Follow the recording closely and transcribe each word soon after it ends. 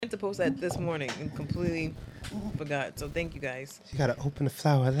meant to post that this morning and completely forgot. So thank you guys. You gotta open the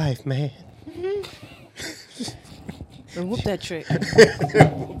flower of life, man. And whoop that trick.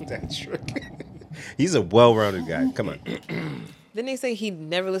 That trick. He's a well-rounded guy. Come on. Didn't they say he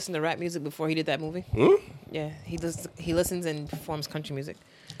never listened to rap music before he did that movie? Hmm? Yeah, he listens and performs country music.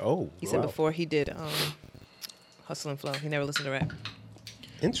 Oh, He said before he did Hustle and Flow, he never listened to rap.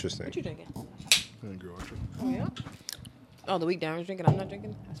 Interesting. What you drinking? Angry Orchard. Oh yeah. Oh, the week Darren's drinking, I'm not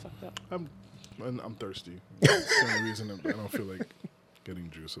drinking. That's fucked up. I'm thirsty. That's the only reason I don't feel like getting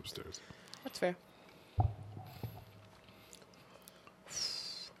juice upstairs. That's fair.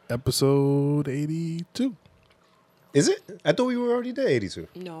 Episode 82. Is it? I thought we were already there, 82.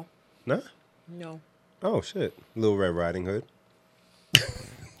 No. Nah? No. Oh, shit. Little Red Riding Hood.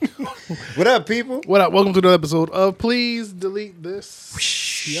 What up, people? What up? Welcome to another episode of Please Delete This.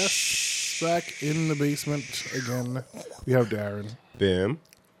 Yes. Back in the basement again. We have Darren. Bim.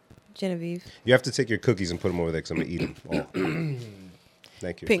 Genevieve. You have to take your cookies and put them over there because I'm going to eat them all.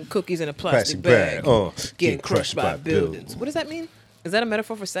 Thank you. Pink cookies in a plastic Plastic bag. bag. Oh, Getting crushed by buildings. What does that mean? Is that a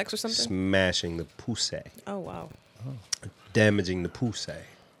metaphor for sex or something? Smashing the pussy. Oh, wow. Damaging the pussy.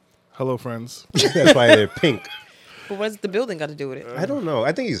 Hello, friends. That's why they're pink. But what does the building got to do with it? I don't know.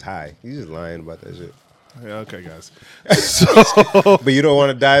 I think he's high. He's just lying about that shit. Yeah, okay, guys. But you don't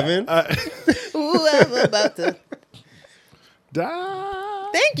want to dive in? Ooh, I'm about to.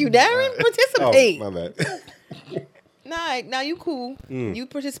 Thank you, Darren. Participate. Oh, my bad. Nah, you cool. You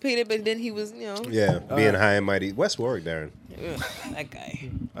participated, but then he was, Yeah, being high and mighty. West Warwick, Darren. ugh, that guy.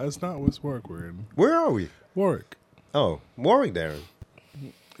 That's not West Warwick we're in. Where are we? Warwick. Oh, Warwick, Darren.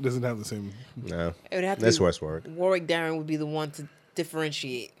 It doesn't have the same. No, It would have to that's be West Warwick. Warwick Darren would be the one to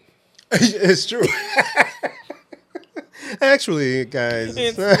differentiate. It's true. Actually, guys,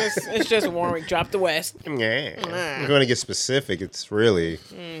 It's just Warwick. Drop the West. yeah. We're going to get specific. It's really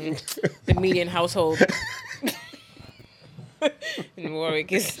The median household. In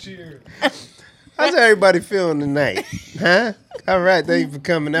Warwick is. how's everybody feeling tonight? Huh? All right, thank you for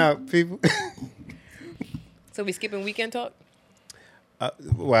coming out, people. So we skipping weekend talk?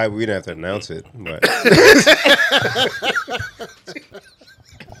 Well, we didn't have to announce it, but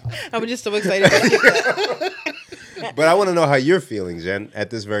I'm just so excited. To skip that. but I want to know how you're feeling, Jen,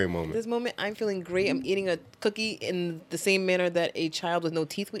 at this very moment. This moment, I'm feeling great. I'm eating a cookie in the same manner that a child with no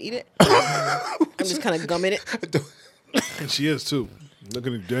teeth would eat it. I'm just kind of gumming it. And she is, too.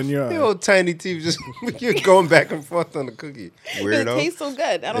 Looking at Denya. Your old tiny teeth just you're going back and forth on the cookie. It Weirdo. tastes so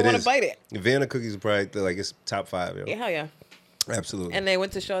good. I don't want to bite it. Vienna cookies are probably like it's top 5, yo. Yeah, hell yeah. Absolutely. And they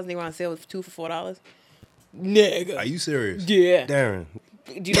went to Shaw's and they were on sale with 2 for $4. Nigga. Are you serious? Yeah. Darren.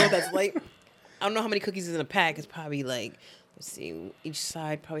 Do you know what that's like? I don't know how many cookies is in a pack. It's probably like, let's see, each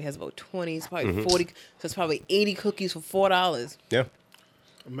side probably has about 20. It's probably 40. So it's probably 80 cookies for $4. Yeah.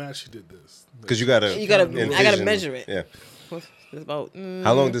 I'm mad she did this. Because you gotta I gotta measure it. Yeah. It's about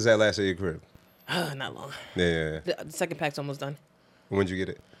How long does that last at your crib? not long. Yeah. The second pack's almost done. When'd you get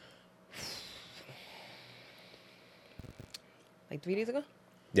it? Like 3 days ago?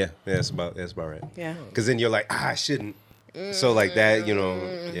 Yeah, that's about right. Yeah. Because then you're like, I shouldn't. So like that,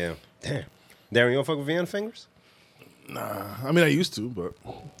 yeah. Damn. Darren, you don't fuck with Vienna fingers? Nah. I mean, I used to, but.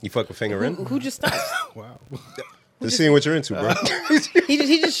 You fuck with finger in? Who just stopped? Wow. Just seeing what you're into, bro.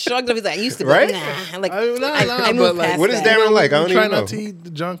 he just shrugged up. He's like, I used to, Right? but nah. Like, I I but moved like, past what is that. Darren like? I don't Try even know. not to eat the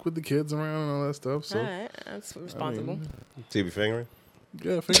junk with the kids around and all that stuff. So, All right, that's responsible. TV fingering?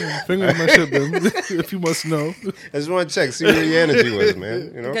 yeah, finger my shit, then, if you must know. I just want to check, see where your energy was,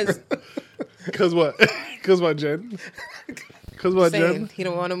 man. You know? Because Because what? Because what, Jen? Because what, saying Jen? he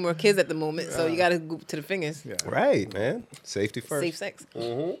don't want no more kids at the moment, so you got to go to the fingers. Yeah. Right, man. Safety first. Safe sex.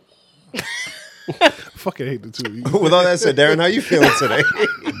 Fucking hate the two of you. With all that said, Darren, how you feeling today?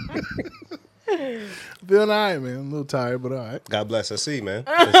 Feeling all right, man. A little tired, but all right. God bless. I see, man.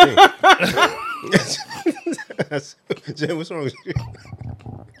 I see. Jen, what's wrong with you? I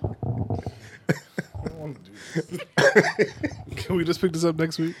don't want to do this. Can we just pick this up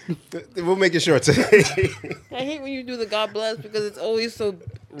next week? We'll make it short today. I hate when you do the God bless because it's always so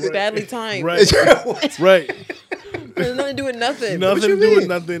badly timed. Right. Right. There's nothing to do with nothing. Nothing to you do mean? with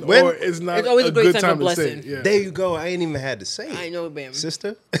nothing, When- or it's not It's always a a great good time time for to say it. blessing. Yeah. There you go. I ain't even had to say it. I know, bam.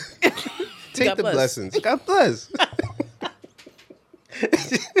 Sister. Take God the bless. blessings. God bless.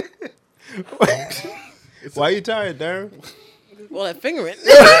 Why are you tired, Darren? All that fingering.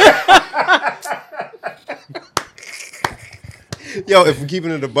 Yo, if we're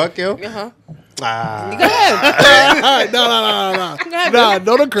keeping it a buck, yo. Uh-huh. Ah. Go ahead. No. ahead, Nah,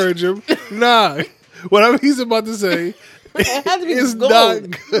 don't encourage him. Nah. Whatever he's about to say It has to be It's gold. not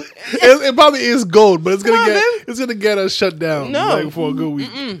good. It probably is gold, but it's Come gonna on, it's gonna get us shut down. No. Like, for a good week.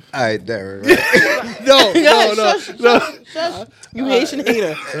 All right, Darren. Right? No. Shush. You Haitian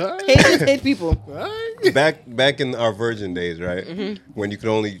hater. Haitians hate people. back in our virgin days, right? When you could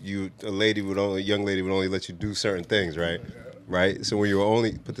only a young lady would only let you do certain things, right? Right. So when you were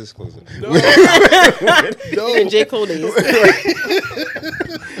only put this closer. In J. Cole days.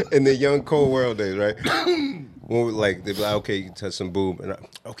 In the young cold world days, right? When they'd be like, okay, you can touch some boob, and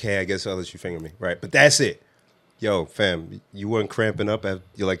okay, I guess I'll let you finger me, right? But that's it. Yo, fam, you weren't cramping up.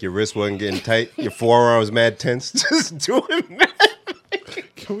 Your wrist wasn't getting tight. Your forearms mad tense. Just doing that.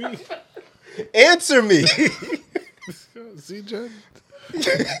 Can we Answer me. see, Jen?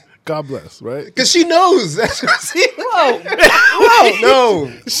 God bless, right? Because she knows. That's what she Whoa.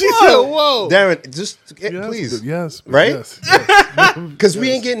 No. She said, "Whoa, Darren, just please. yes, Right? yes. Because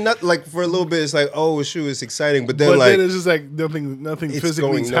we ain't getting nothing, like, for a little bit, it's like, oh, shoot, it's exciting. But then, But like, then it's just like nothing it's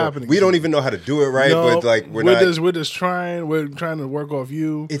physically is no. happening. We don't even know how to do it right, No, but, like, we're not. We're just trying. We're trying to work off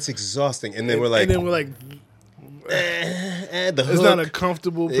you. It's exhausting. And then we're like, the the it's not a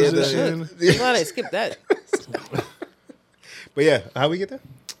comfortable Yeah, position. I'm glad I skipped that. But yeah, how we get there?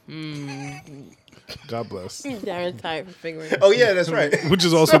 God bless. Darren's tired from figuring. Oh, yeah, that's right. Which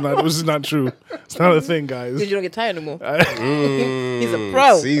is also not true. It's not a thing, guys. Because you don't get tired anymore. He's a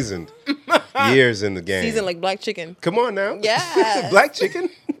pro. Seasoned. Years in the game. Seasoned like black chicken. Come on now. Yes. Black chicken?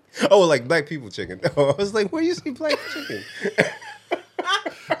 Oh, like black people chicken. Oh, I was like, where you see black chicken?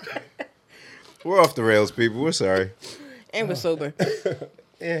 We're off the rails, people. We're sorry. And we're sober.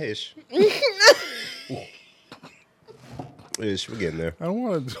 Yeah, ish. Ish, we're getting there. I don't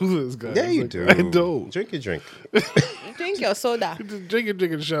want to do this, guys. Yeah, you Like, do. I don't. Drink your drink. Drink your soda. Just drink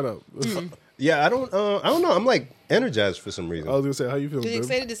and shut up. Yeah, I don't know. I'm like energized for some reason. I was gonna say, how you feel? Did you Bib?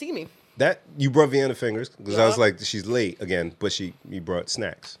 excited to see me? That you brought Vienna fingers because I was Yeah. like, she's late again, but you brought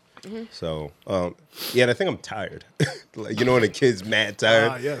snacks. So yeah, and I think I'm tired. Like, you know when a kid's mad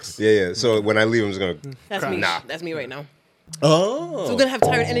tired. Ah, yes. Yeah. So when I leave, I'm just gonna. That's me. Nah. That's me right now. Oh. So we're gonna have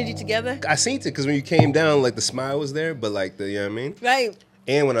tired energy together, I seen it because when you came down, like the smile was there, but like you know what I mean. right?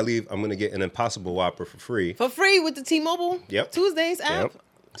 And when I leave, I'm gonna get an Impossible Whopper for free. For free with the T-Mobile. Yep. Tuesdays app. Yep.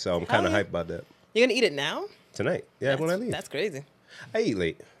 So I'm kind of yeah. hyped about that You're gonna eat it now? tonight. Yeah, when I leave, That's crazy. I eat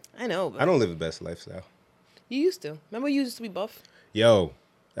late. I know. But I don't live the best lifestyle. You used to. Remember, you used to be buff. Yo,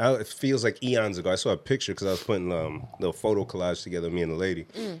 it feels like eons ago. I saw a picture because I was putting little photo collage together, me and the lady,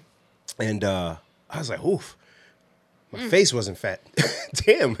 and I was like, oof. My face wasn't fat.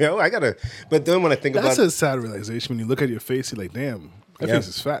 Damn, yo, I gotta. But then when I think That's about a sad realization. When you look at your face, you're like, damn, my Yeah. face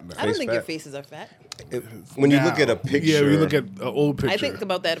is fat now. I don't think your fat. faces are fat. when you Now. look at a picture, Yeah, when you look at an old picture. I think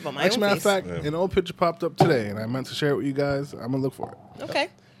about that about my Actually, own matter face. of fact, an old picture popped up today, and I meant to share it with you guys. I'm gonna look for it. Okay.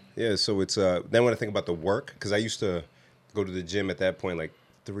 yeah. So it's then when I think about the work, because I used to go to the gym at that point like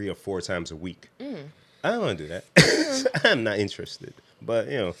 3 or 4 times a week. I don't want to do that. I'm not interested. But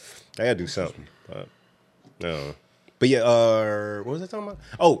you know, I gotta do something. But no. But yeah, what was I talking about?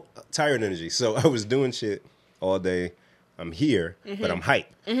 Oh, tired energy. So I was doing shit all day. I'm here, but I'm hype.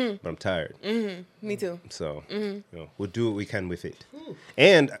 But I'm tired. Me too. So you know, we'll do what we can with it.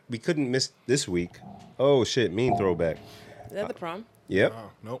 And we couldn't miss this week. Oh shit, mean throwback. Is that the prom? Yep,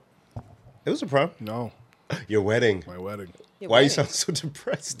 Oh, nope, it was a prom. no, Your wedding. my wedding. Your Why you wedding. sound so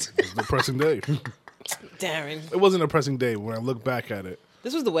depressed? It was a depressing day. Darren. It wasn't a depressing day when I look back at it.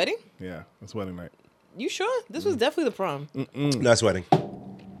 This was the wedding? Yeah, it's wedding night. You sure? This was definitely the prom. That's wedding.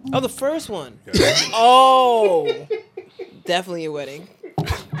 Oh, the first one. Oh. Definitely your wedding.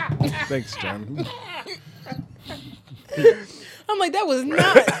 Thanks, John. I'm like, that was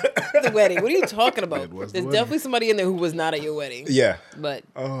not the wedding. What are you talking about? It was the There's wedding. definitely somebody in there who was not at your wedding. Yeah. But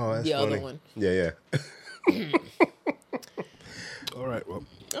Oh, that's the funny. other one. Yeah. All right, well,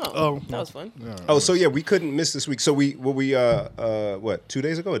 Oh, that no. was fun. Oh, so yeah, we couldn't miss this week. So we 2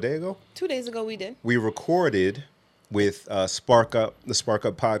 days ago, a day ago, 2 days ago we did. we recorded with Spark Up, the Spark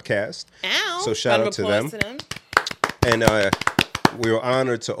Up podcast. Ow. So shout Round of out to applause them. And we were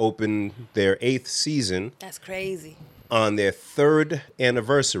honored to open their 8th season That's crazy. on their 3rd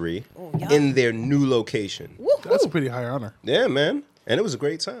anniversary Oh, yeah. in their new location. Woohoo. That's a pretty high honor. Yeah, man. And it was a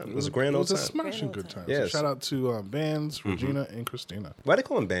great time. It was a grand It old was a time. smashing Grand good old time. Yes. So shout out to Bands, Regina, and Christina. Why they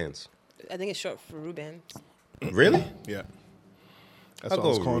call them bands? I think it's short for Ruben. Really? Yeah, that's I'll why I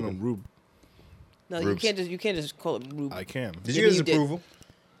was go calling Ruben. them Rube. No, Rubes. you can't just call it Rube. I can. Did Yeah, you get his you did. approval?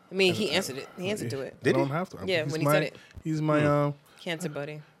 I mean, he answered it. He answered to it. I Did he? don't have to. Yeah, He's when he my, said it. He's my Cancer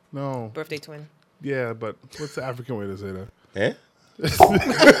buddy. no. Birthday twin. Yeah, but what's the African way to say that? Eh?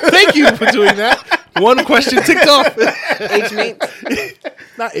 Thank you for doing that. One question ticked off. Age mate.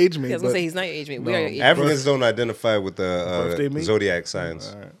 Not age mate. I was gonna say he's not your age mate. We No. are your age mate. Africans don't identify with Birthday the mate? zodiac signs.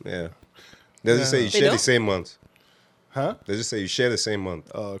 All right. Yeah. They just say you They share the don't? same month. Huh? They just say you share the same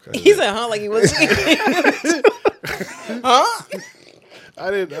month. Oh, okay. He said, "Huh?" Like he was. Huh? I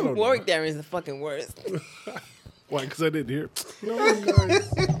don't know. Warwick Darren is the fucking worst. Why? Because I didn't hear. No,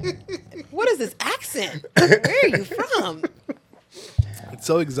 guys. What is this accent? Where are you from? It's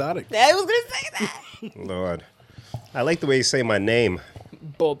so exotic. I was gonna say that. Lord. I like the way you say my name.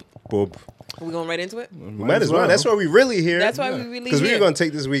 Bob. Boob. Are we going right into it? We might as well. That's why we really here. That's why we really Because we here. were going to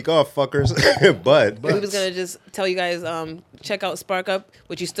take this week off, fuckers. but We was gonna just tell you guys, check out Spark Up,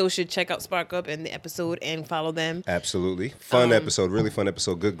 which you still should check out Spark Up in the episode and follow them. absolutely. Fun episode. Really fun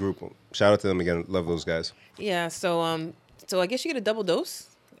episode. Good group. Shout out to them again. Love those guys. Yeah, so I guess you get a double dose.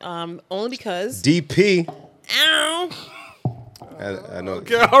 Only because DP. ow. I know.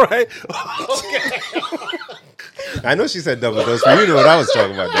 Okay, all right. I know she said double dose, but you know what I was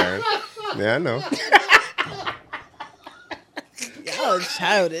talking about, Darren. Yeah, I know. Y'all are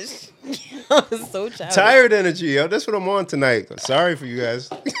childish. Y'all are so childish. Tired energy, yo. That's what I'm on tonight. Sorry for you guys.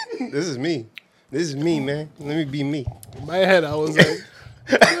 This is me. This is me, man. Let me be me. In my head, I was like,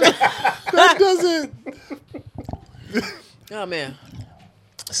 that doesn't. Oh man.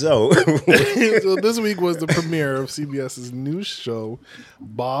 So, So this week was the premiere of CBS's new show,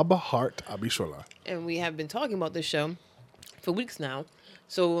 Bob Hart Abishola. And we have been talking about this show for weeks now.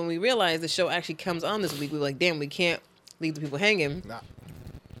 So when we realized the show actually comes on this week, we were like, damn, we can't leave the people hanging. Nah.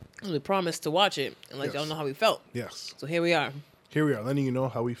 We promised to watch it and let Yes. y'all know how we felt. Yes. So here we are. Here we are, letting you know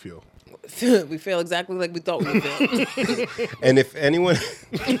how we feel. We feel exactly like we thought we would feel. and if anyone,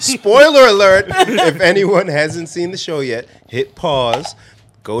 spoiler alert, if anyone hasn't seen the show yet, hit pause,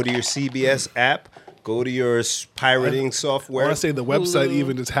 go to your CBS app, go to your pirating I software. want to say the website Hulu.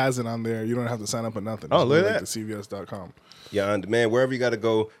 even just has it on there. You don't have to sign up or nothing. Oh, Just look go at to CBS.com. Yeah, on demand, wherever you got to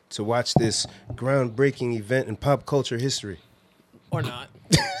go to watch this groundbreaking event in pop culture history. Or not.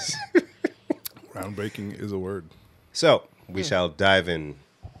 Groundbreaking is a word. So, we shall dive in.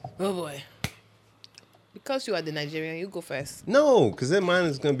 Oh boy. Because you are the Nigerian, you go first. No, because then mine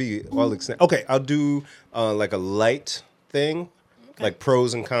is going to be all extent. Okay, I'll do like a light thing, like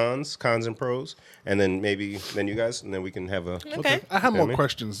pros and cons and pros, and then then you guys, and then we can have a. Okay. I have Yeah, more man.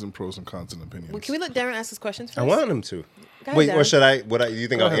 questions than pros and cons and opinions. Well, can we let Darren ask his questions first? I want him to. Go ahead, Wait, or Darren. should I? You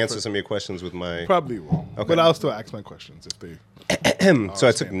think Go I'll ahead answer first. some of your questions with my? Probably will. Okay. But I'll still ask my questions if they. So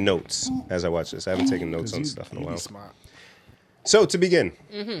I took notes as I watched this. I haven't taken notes on you, stuff in a you be while. smart. So to begin,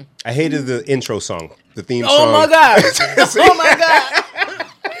 I hated the intro song, the theme song. Oh my God. Oh my God.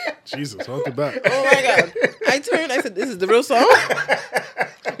 Jesus, hold it back. Oh my God. I turned, I said, this is the real song?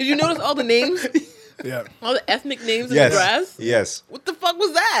 Did you notice all the names? Yeah. All the ethnic names in Yes, the grass? yes. What the fuck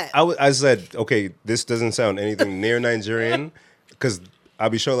was that? I said, okay, this doesn't sound anything near Nigerian because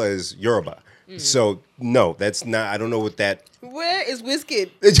Abishola is Yoruba. So no, that's not. I don't know what that. Where is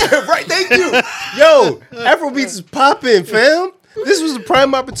Wizkid? Right, thank you. Yo, Afrobeats is popping, fam. This was a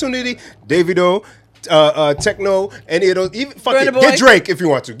prime opportunity. Davido, Techno, any of those. Even fuck Burna it, Boy. get Drake if you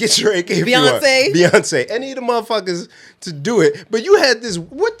want to. Get Drake if you want. Beyonce. Beyonce, any of the motherfuckers to do it. But you had this.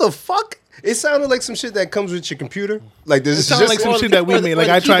 What the fuck? It sounded like some shit that comes with your computer. Like this It is sounded just like some or shit the- that we or the- made. or Like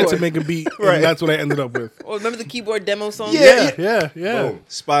the I tried to keyboard. make a beat, Right. and that's what I ended up with. Or remember the keyboard demo song? Yeah. Yeah. Boom.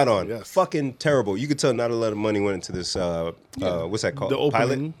 Spot on. Yes. Fucking terrible. You could tell not a lot of money went into this. What's that called? The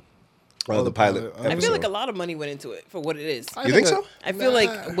opening. Pilot. The pilot. pilot. I feel like a episode. lot of money went into it for what it is. You think so? I feel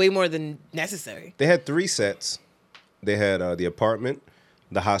like way more than necessary. They had 3 sets. They had the apartment,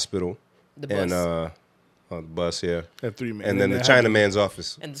 the hospital, The bus. and the bus. Yeah, Had 3 men. and then the they China had man's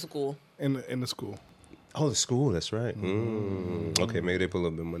office. And the school. in the school. Oh, the school. That's right. Okay, maybe they put a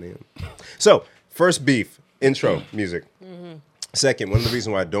little bit of money in. So, first beef intro music. Second, one of the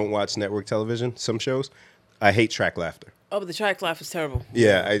reasons why I don't watch network television, some shows, I hate track laughter. Oh, but the track laugh is terrible.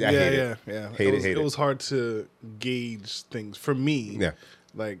 Yeah, I hate Yeah. it. Hate it. It was hard to gauge things for me. Yeah.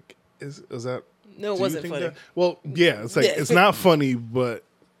 Like, is that? No, it do you wasn't think funny. that- well, yeah. It's like Yeah. it's not funny, but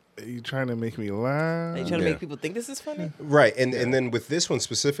are you trying to make me laugh? Are you trying to Yeah. make people think this is funny? Right, and then with this one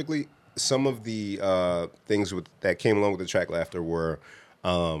specifically, some of the things that came along with the track laughter were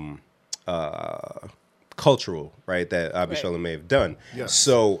cultural, right? That Abishola may have done. Yes.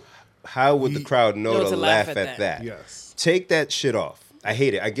 So how would the crowd know to laugh at that? Yes. Take that shit off. I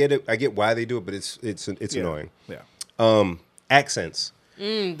hate it. I get it. I get why they do it, but it's Yeah. annoying. Yeah. Accents,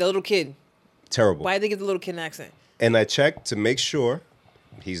 The little kid. terrible. Why did they give the little kid an accent? And I checked to make sure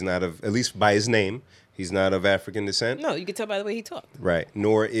he's not of, at least by his name, he's not of African descent. No, you can tell by the way he talked. Right.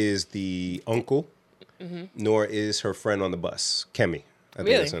 Nor is the uncle, nor is her friend on the bus, Kemi. I think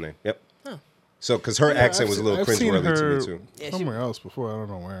Really? that's her name. Yep. Huh. So, because her accent was a little I've seen cringeworthy to her me too. Yeah, she- somewhere else before. I don't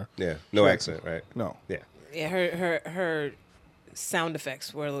know where. Yeah, no accent, right? No. Yeah, Yeah, her sound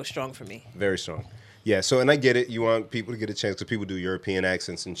effects were a little strong for me. very strong. Yeah, so and I get it. You want people to get a chance because people do European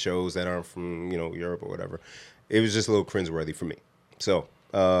accents in shows that aren't from Europe or whatever. It was just a little cringeworthy for me. So,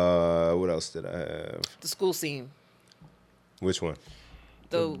 what else did I have? The school scene. Which one?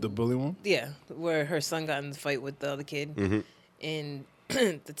 The bully one? Yeah, where her son got in the fight with the other kid, and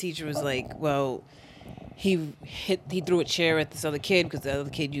the teacher was like, "Well, he threw a chair at this other kid because the other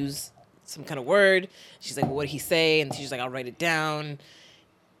kid used some kind of word." She's like, well, "What did he say?" And she's like, "I'll write it down."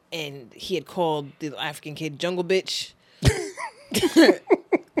 And he had called the African kid "jungle bitch,"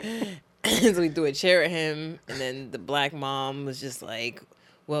 so he threw a chair at him. And then the black mom was just like,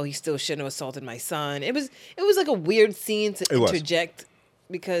 "Well, he still shouldn't have assaulted my son." It was like a weird scene to interject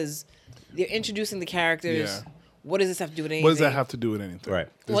because they're introducing the characters. Yeah. What does this have to do with anything? What does that have to do with anything? Right.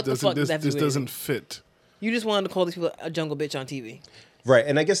 This What the doesn't, fuck does that have to this do with doesn't fit. You just wanted to call these people a jungle bitch on TV. Right,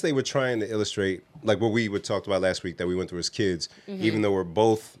 and I guess they were trying to illustrate, like what we talked about last week that we went through as kids, even though we're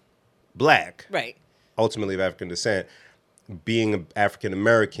both black, Right. ultimately of African descent, being an African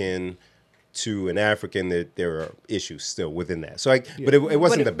American to an African, there are issues still within that. So, but it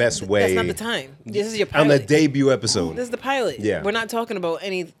wasn't the best way. That's not the time. This is your pilot. On the debut episode. This is the pilot. Yeah. We're not talking about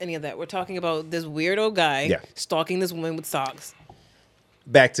any of that. We're talking about this weirdo guy Yeah. stalking this woman with socks.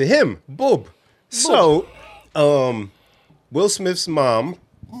 Back to him, Boob. So, Will Smith's mom,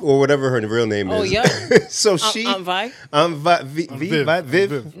 or whatever her real name Oh, is. yeah. So she, Aunt Vi?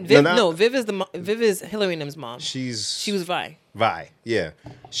 Viv. Viv is Hillary and them's mom. She was Vi. Vi, yeah.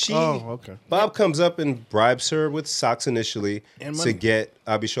 She, Oh, okay. Bob comes up and bribes her with socks initially And to money. get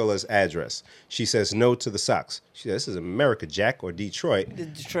Abishola's address. She says no to the socks. She says, "This is America, Jack, or Detroit.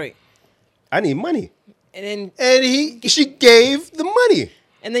 Detroit. I need money." And And she gave the money.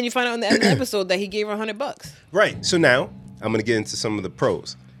 then you find out in the end of the episode that he gave her $100. Right. So now I'm going to get into some of the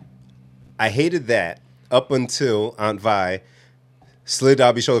pros. I hated that up until Aunt Vi slid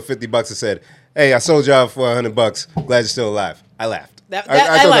Abishola $50 and said, "Hey, I sold y'all for $100. Glad you're still alive." I laughed. I thought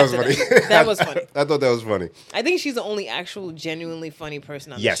that laughed was at funny. that. That was funny. I thought that was funny. I think she's the only actual genuinely funny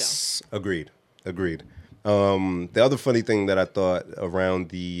person on the show. Yes, agreed. The other funny thing that I thought around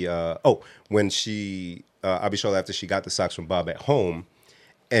the when she Abishola, after she got the socks from Bob at home,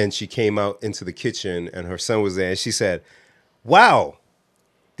 and she came out into the kitchen and her son was there, and she said, "Wow,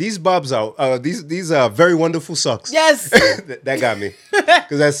 these Bobs are these are very wonderful socks." Yes. that got me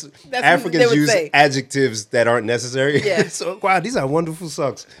because that's what they Africans would use say. adjectives that aren't necessary. Yeah. So wow, these are wonderful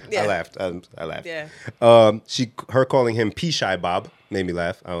socks. Yeah. I laughed. I laughed. Yeah. Her calling him P-Shy Bob made me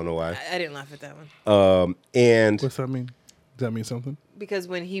laugh. I don't know why. I didn't laugh at that one. And What's that mean? Does that mean something? Because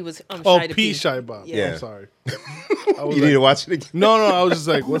when he was Oh, shy to P Shy Bob. Yeah. I'm sorry. I was you need to watch it again. No, I was just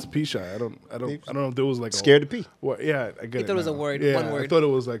like, what's P Shy? I don't know if there was like Scared to pee. What? Yeah, I get it. thought it was a now. word, Yeah, one word. I thought it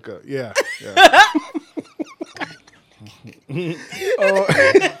was like a yeah.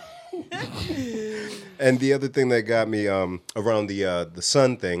 And the other thing that got me around the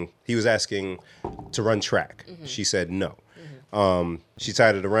son thing, he was asking to run track. She said no. She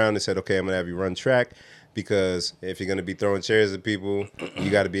tied it around and said, "Okay, I'm gonna have you run track because if you're gonna be throwing chairs at people, you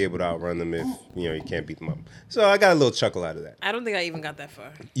got to be able to outrun them if you can't beat them up." So I got a little chuckle out of that. I don't think I even got that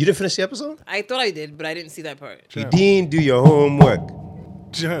far. You didn't finish the episode? I thought I did, but I didn't see that part. You didn't do your homework.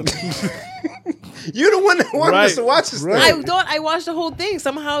 John. You're the one that wanted us Right, to watch this right. thing. I thought I watched the whole thing.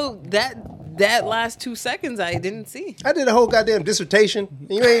 Somehow that last 2 seconds I didn't see. I did a whole goddamn dissertation.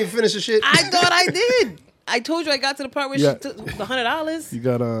 And you ain't even finished the shit. I thought I did. I told you I got to the part where Yeah. she took the $100.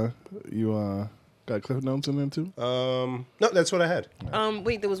 You got Cliff Notes in there too? No, that's what I had.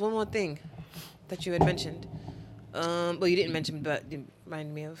 Wait, there was one more thing that you had mentioned. Well, you didn't mention, but it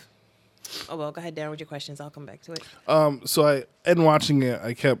reminded me of. Oh well, go ahead, Darren, with your questions. I'll come back to it. So in watching it,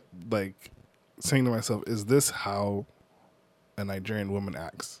 I kept like saying to myself, "Is this how a Nigerian woman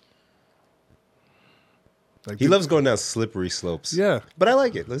acts?" Like He loves going down slippery slopes. Yeah. But I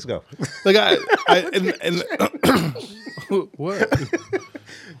like it. Let's go. Like and what?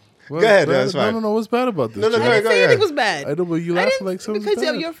 Go ahead, that's fine. No. What's bad about this? No, Jay? go I didn't say ahead. anything was bad. I know, but you I laugh didn't- like something's because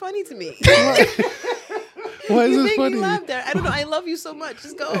bad. you're funny to me. Why is You this make funny? me laugh, Darren. I don't know. I love you so much.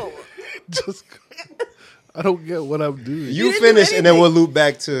 Just go. Just, I don't get what I'm doing. You didn't do finish, and then anything. we'll loop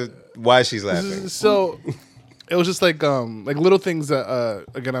back to why she's laughing. So it was just like little things that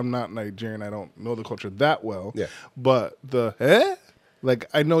again, I'm not Nigerian. I don't know the culture that well. Yeah. But like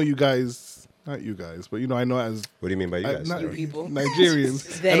I know you guys, not you guys, but I know as What do you mean by you guys? not You people.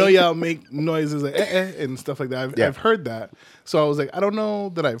 Nigerians. They. I know y'all make noises like and stuff like that. Yeah. I've heard that. So I was like, I don't know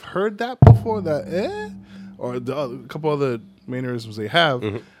that I've heard that before. That or a couple other mannerisms they have.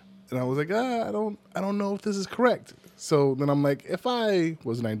 and I was like, I don't know if this is correct. So then I'm like, if I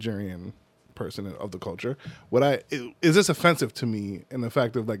was a Nigerian person of the culture, is this offensive to me in the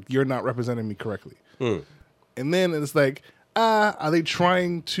fact of like you're not representing me correctly? And then it's like, are they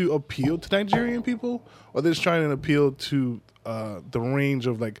trying to appeal to Nigerian people, or are they just trying to appeal to the range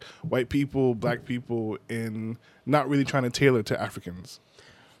of like white people, black people, and not really trying to tailor to Africans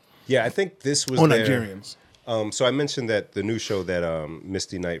Yeah, I think this was or their- Nigerians? So I mentioned that the new show that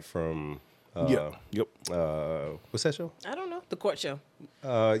Misty Knight from Yep. what's that show? I don't know. The court show.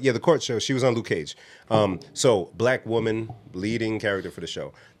 The court show. She was on Luke Cage. So black woman, leading character for the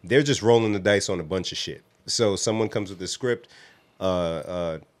show. They're just rolling the dice on a bunch of shit. So someone comes with the script.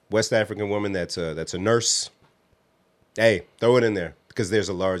 West African woman that's a nurse. Hey, throw it in there because there's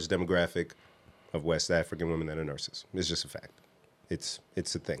a large demographic of West African women that are nurses. It's just a fact. It's a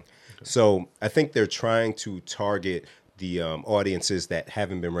thing. Okay. So I think they're trying to target the audiences that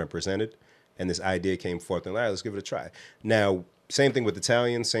haven't been represented. And this idea came forth and let's give it a try. Now, same thing with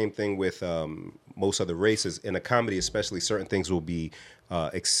Italians, same thing with most other races. In a comedy, especially, certain things will be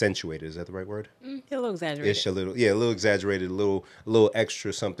accentuated. Is that the right word? A little exaggerated. Ish, a little exaggerated, a little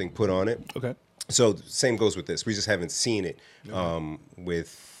extra something put on it. Okay. So same goes with this. We just haven't seen it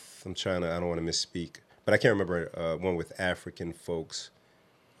with. I don't want to misspeak, but I can't remember one with African folks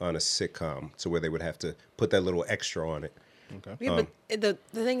on a sitcom, so where they would have to put that little extra on it. Okay. Yeah, but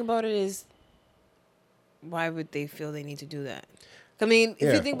the thing about it is, why would they feel they need to do that? I mean,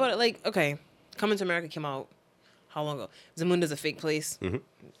 if you think about it, like, okay, Coming to America came out how long ago? Zamunda's a fake place. Mm-hmm.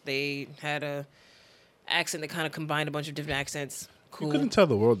 They had a accent that kind of combined a bunch of different accents. Cool. You couldn't tell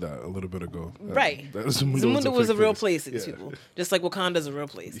the world that a little bit ago. Right. That Zamunda was a fake real place to these Yeah. people. Just like Wakanda's a real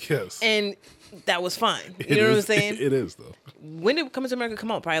place. Yes. And that was fine. It You know what I'm is- saying? It is, though. When did Coming to America come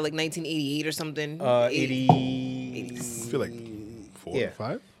out? Probably like 1988 or something. 80. I feel like 4 Yeah. or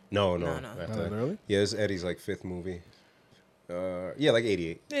 5. No. No. Not Not that early? Yeah, it's Eddie's like fifth movie. Like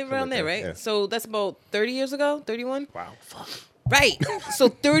 88. Yeah, something around there, like right? that. Yeah. So that's about 30 years ago? 31? Wow. Fuck. Right. So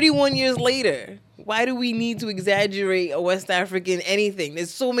 31 years later, why do we need to exaggerate a West African anything?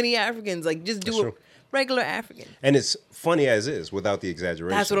 There's so many Africans. Like, just That's do a true. regular African. And it's funny as is without the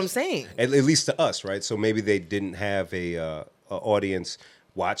exaggeration. That's what I'm saying. At least to us, right? So maybe they didn't have a audience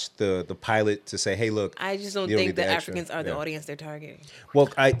watch the pilot to say, "Hey, look." I just don't you think need the the extra. Africans are the Yeah. audience they're targeting. Well,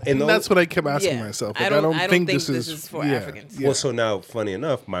 And that's what I kept asking Yeah. myself. I Like, don't think think this this is is for Africans. Yeah. Well, so now, funny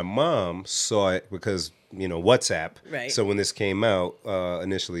enough, my mom saw it because WhatsApp. Right. So when this came out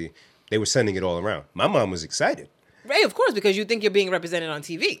initially, they were sending it all around. My mom was excited. Right, of course, because you think you're being represented on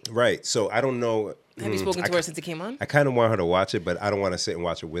TV. Right. So I don't know. Have you spoken to her since it came on? I kind of want her to watch it, but I don't want to sit and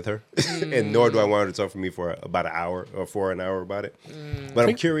watch it with her, and nor do I want her to talk for me for about an hour or for an hour about it. But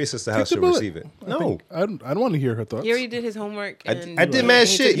I'm curious as to how Take the she'll bullet. receive it. I No, think- I don't want to hear her thoughts. He already did his homework. I And did mad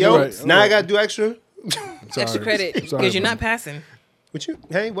he shit, took yo. Right. Now I got to do extra. extra Sorry. credit because Sorry, you're bro. not passing. What you?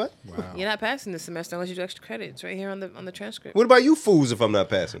 Hey, what? You're not passing this semester unless you do extra credit. It's right here on the transcript. What about you fools if I'm not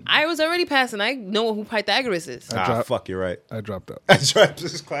passing? I was already passing. I know who Pythagoras is Fuck, you're right. I dropped out. I dropped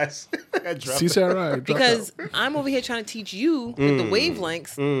this class. I dropped it. CCRI. I dropped because out. I'm over here trying to teach you that the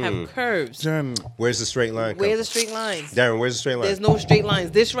wavelengths have curves. Jen, Where's the straight line? Where's come the straight lines? from? Darren, where's the straight line? There's no straight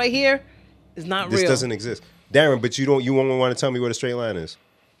lines. This right here is not This real. doesn't exist. Darren, but you won't want to tell me where the straight line is.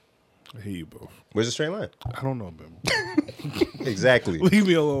 I hate you both. Where's the straight line? I don't know, babe. Exactly. Leave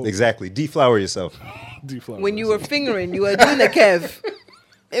me alone. Exactly. Deflower yourself. Deflower When you were fingering, you were doing a kev.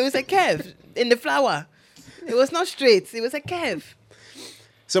 It was a kev in the flower. It was not straight. It was a kev.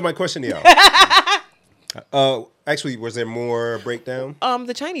 So my question to y'all. Actually, was there more breakdown?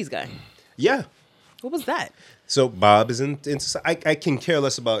 The Chinese guy. Yeah. What was that? So Bob is into. I can care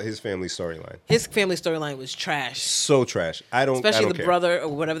less about his family storyline. His family storyline was trash. So trash. I don't. Especially I don't the care. brother or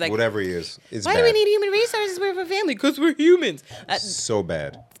whatever that. Whatever he is, it's Why bad. do we need human resources? We're for family because we're humans. So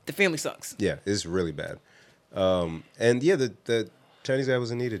bad. The family sucks. Yeah, it's really bad. And yeah, the Chinese guy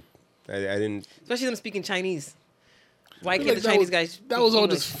wasn't needed. I didn't. Especially them speaking Chinese. Why feel can't like the Chinese guys? That was all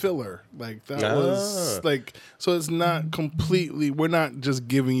English? just filler. Like that Ah. was like so. It's not completely. We're not just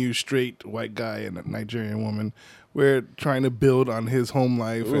giving you straight white guy and a Nigerian woman. We're trying to build on his home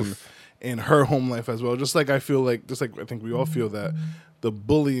life and her home life as well. Just like I feel like, just like I think we all feel that the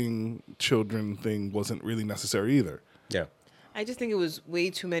bullying children thing wasn't really necessary either. Yeah. I just think it was way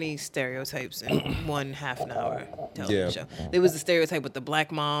too many stereotypes in one half an hour television Yeah. show. There was the stereotype with the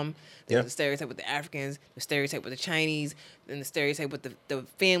black mom, there Yeah. was the stereotype with the Africans, the stereotype with the Chinese, then the stereotype with the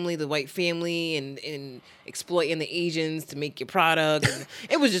family, the white family, and exploiting the Asians to make your product. And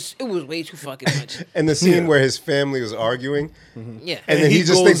it was way too fucking much. And the scene where his family was arguing, Yeah. and then he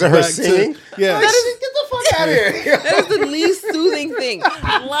just thinks goes of her back to- singing. yeah. Get the fuck out of here. That is the least soothing thing.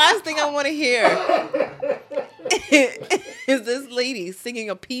 Last thing I want to hear is this lady singing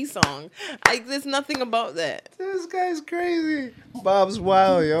a peace song. Like, there's nothing about that. This guy's crazy. Bob's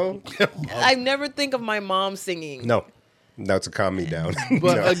wild, yo. I never think of my mom singing. No, to calm me down.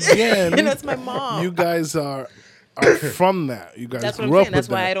 But No. again, And that's my mom. you guys are from that. You guys That's what I'm grew up saying. That's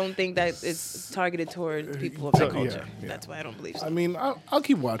with why that. I don't think that it's targeted toward people of that Yeah, culture. yeah. That's why I don't believe so. I mean, I'll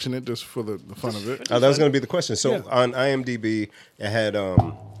keep watching it just for the fun of it. Oh, that was going to be the question. So Yeah. on IMDb, it had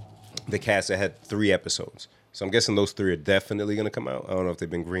the cast. It had 3 episodes. So I'm guessing those 3 are definitely going to come out. I don't know if they've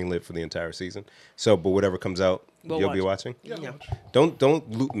been greenlit for the entire season. So, but whatever comes out, We'll you'll watch. be watching. Yeah.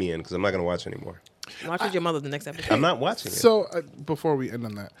 Don't loop me in because I'm not going to watch anymore. Watch with your mother the next episode. I'm not watching it. So before we end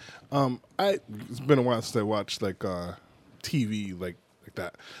on that, it's been a while since I watched like TV like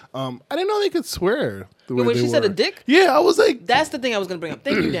that. I didn't know they could swear the way when they she said a were. dick? Yeah, I was like, That's the thing I was going to bring up.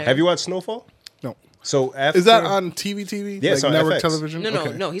 Thank you, Darren. Have you watched Snowfall? no. So after Is that on TV? Yeah, it's like on network FX. television? No,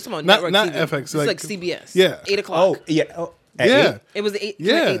 Okay. no. He's talking about Not network TV. FX, It's like- like CBS. Yeah. 8 o'clock. Oh yeah. Oh, at Yeah. 8? It was 8,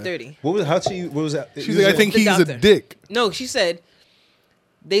 Yeah. 8:30. What was what was that? She's like, I think The he's doctor. a dick. No, she said,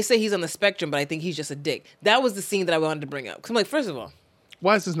 they say he's on the spectrum, but I think he's just a dick. That was the scene that I wanted to bring up. Because I'm like, first of all,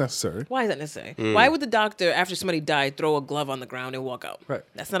 Why is this necessary? why is that necessary? Mm. Why would the doctor, after somebody died, throw a glove on the ground and walk out? Right.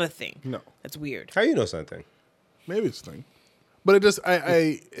 That's not a thing. No. That's weird. How you know something? Maybe it's a thing. But it just,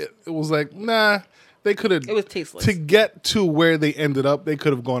 it was like, nah, they could have. It was tasteless. To get to where they ended up, they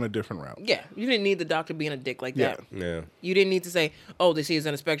could have gone a different route. Yeah, you didn't need the doctor being a dick like Yeah. that. Yeah. You didn't need to say, oh, they see he's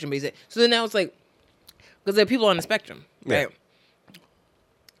on the spectrum, but he's a... So then now it's like, because there are people on the spectrum, Yeah. right?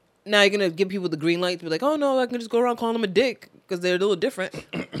 Now you're going to give people the green light to be like, oh, no, I can just go around calling them a dick because they're a little different.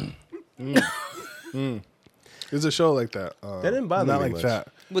 There's a show like that. That didn't bother not me like much. that.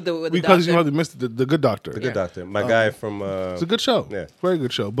 With the Because you doctor. probably missed the Good Doctor. The Good Doctor. My guy from. It's a good show. Yeah. Very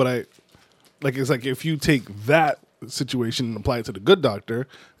good show. But it's like if you take that situation and apply it to the Good Doctor,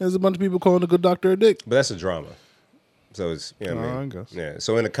 there's a bunch of people calling the Good Doctor a dick. But that's a drama. So it's, you know what I Oh, mean? I guess. Yeah.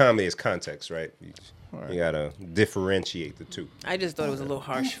 So in a comedy, it's context, right? You got to differentiate the two. I just thought it was a little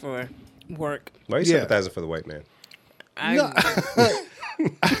harsh for work. Why are you Yeah. sympathizing for the white man?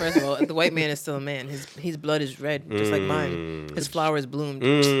 First of all, the white man is still a man. His blood is red, just like mine. His flower is bloomed.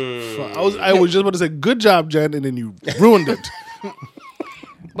 I was just about to say, good job, Jen, and then you ruined it.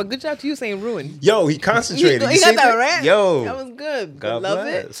 But good job to you saying ruin. Yo, he concentrated. He You got see that right. Yo. That was good. God Love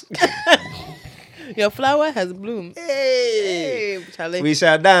bless. it. Your flower has bloomed. Hey. Hey, Charlie. We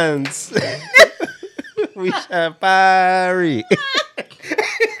shall dance. We shall party.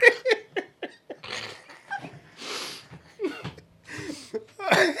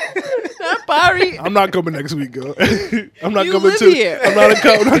 Barry. I'm not coming next week, girl. I'm not You coming live to. here. I'm not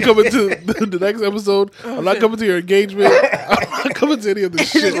coming to the next episode. I'm not coming to your engagement. I'm not coming to any of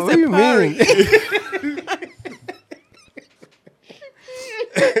this shit. Nigga said Barry.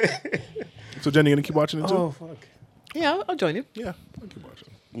 So Jenny, you gonna keep watching it too? Oh, fuck. Yeah, I'll join you. Yeah, I'll keep watching.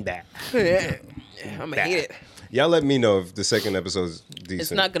 Nah. Yeah, I'm gonna hate it. Y'all let me know if the second episode's decent.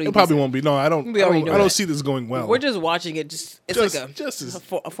 It's not gonna be. It probably decent. won't be. No, I don't. We I already don't, know I don't that. see this going well. We're just watching it. It's Just- like just as- a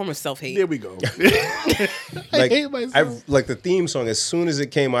form of self hate. There we go. Like, hate myself. like the theme song, as soon as it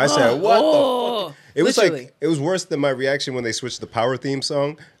came on, I said, what the fuck? It was literally. like, it was worse than my reaction when they switched the power theme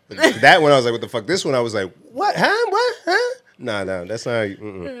song. That one, I was like, what the fuck? This one, I was like, what? Huh? What? Huh? Nah, that's not.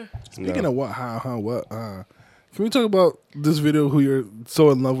 Speaking of what, what? Can we talk about this video? Who you're so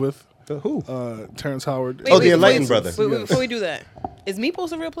in love with? Who? Terrence Howard. Oh, the Enlightened brother. Wait, Yes. before we do that, is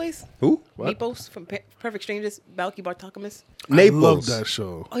Meepos a real place? Who? Meepos from Perfect Strangers, Balky Bartakamis. I Naples. love that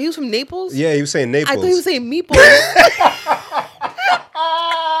show. Oh, he was from Naples? Yeah, he was saying Naples. I thought he was saying Meepos.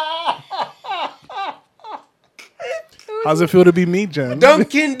 How's it feel to be me, Jen?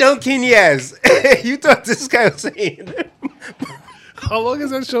 Duncan, yes. You thought this guy was saying. How long has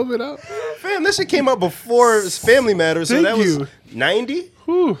that show been out? Fam, this shit came out before Family Matters, so Thank that was you. 90?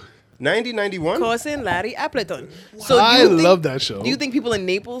 Whew. 90, 91? Cousin Larry Appleton. So I you think- love that show. Do you think people in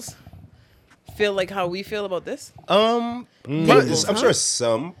Naples feel like how we feel about this? But I'm sure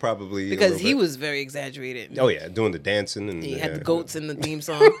some probably. a Because little he bit. was very exaggerated. Oh, yeah, doing the dancing. And He had yeah. the goats in the theme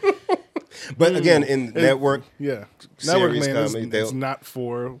song. But again, in network, Yeah. Network Series Man comedy, is they'll- not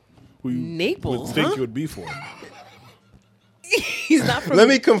for who you Naples, would think huh? you would be for. He's not from. let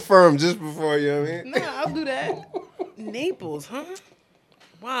me confirm just before, you know what I mean? Nah, I'll do that. Naples, huh?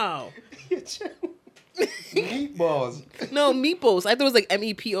 Wow. Meatballs. No, Meepos. I thought it was like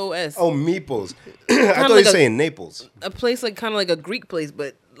Mepos. Oh, meeples. I thought he like was a- saying Naples. A place like kind of like a Greek place,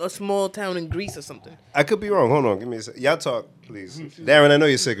 but a small town in Greece or something. I could be wrong. Hold on. Give me a second. Y'all talk, please. Darren, I know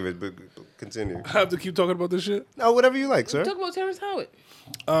you're sick of it, but continue. I have to keep talking about this shit. No, whatever you like, sir. Talk about Terrence Howard.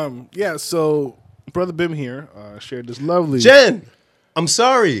 Yeah, so Brother Bim here shared this lovely. Jen, I'm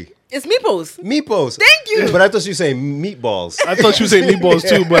sorry. It's Meepos. Meatballs. Thank you. But I thought you were saying meatballs. I thought you were saying meatballs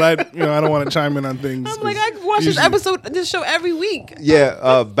too, but I don't want to chime in on things. I'm like, 'cause I watch this usually- this show every week.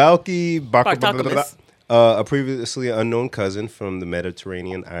 Yeah, Balki Bartakamis. a previously unknown cousin from the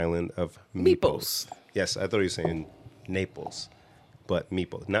Mediterranean island of Meepos. Meepos. Yes, I thought you were saying Naples, but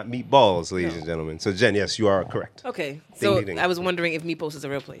Meepos, not meatballs, ladies and gentlemen. So Jen, yes, you are correct. Okay, so Ding, ding, ding. I was wondering if Meepos is a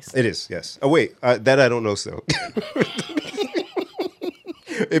real place. It is, yes. Oh wait, that I don't know still.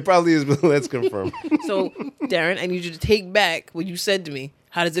 It probably is, but let's confirm. So, Darren, I need you to take back what you said to me.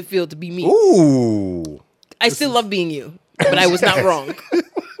 How does it feel to be me? Ooh. I still love being you, but I was not wrong.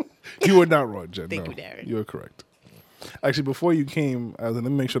 You were not wrong, Jen. Thank no, you, Darren. You were correct. Actually, before you came, I was like,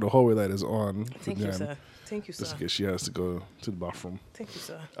 let me make sure the hallway light is on. for Thank you, Jen, sir. Thank you, Just sir. in case she has to go to the bathroom. Thank you,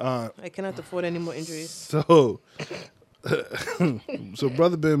 sir. I cannot afford any more injuries. So,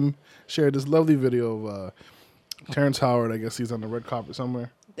 Brother Bim shared this lovely video of Terrence Howard. I guess he's on the red carpet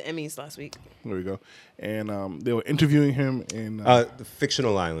somewhere. The Emmys last week. There we go. And they were interviewing him in. The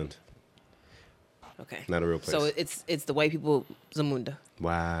fictional island, Okay. not a real place. So it's the white people Zamunda.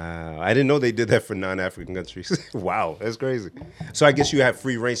 Wow. I didn't know they did that for non-African countries. Wow, that's crazy. So I guess you have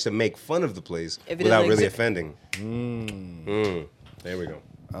free range to make fun of the place If it without doesn't really exist. offending. There we go.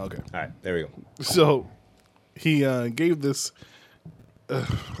 Okay. All right, there we go. So he gave this. I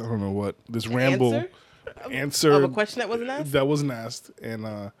don't know what this ramble answer Of a question that wasn't asked? that wasn't asked, and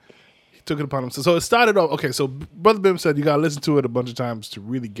he took it upon himself. So it started off. Okay, so Brother Bim said you gotta listen to it a bunch of times to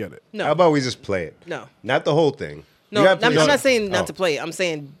really get it. No. How about we just play it? No. Not the whole thing. No, You gotta I'm play not some- saying not Oh. to play it. I'm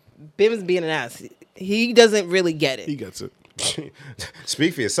saying Bim's being an ass. He doesn't really get He it. gets it.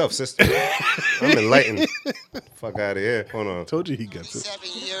 Speak for yourself, sister. I'm enlightened. Fuck out of here. Hold on. Told you he gets it. 7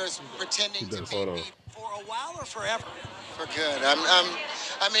 years pretending to be Hold on. me for a while or forever? For good.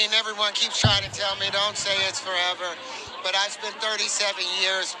 I mean, everyone keeps trying to tell me don't say it's forever, but I've spent 37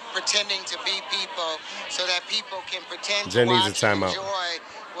 years pretending to be people so that people can pretend Jen to needs a watch and timeout. enjoy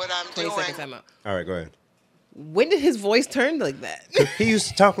what I'm 20 doing. second timeout. All right, go ahead. When did his voice turn like that? He used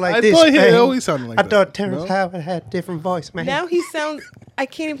to talk like I this. thought he man. always sounded like I that. thought Terrence No? Howard had a different voice, man. Now he sounds. I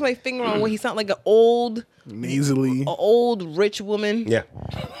can't even put my finger on what he sounds like. An old Nasally. rich woman. Yeah.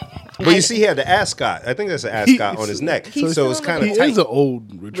 But you see, he had the ascot. I think that's an ascot on his neck. he So it's sounds kind He of tight. is an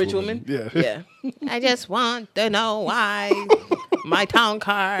old Rich woman. Yeah. Yeah. I just want to know why my town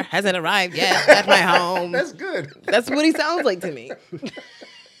car hasn't arrived yet at my home. That's good. That's what he sounds like to me.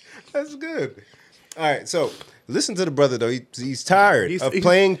 That's good. All right, so listen to the brother though. He's tired of He's-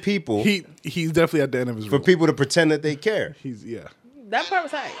 playing people He's definitely at the end of his for rope. people to pretend that they care. He's That part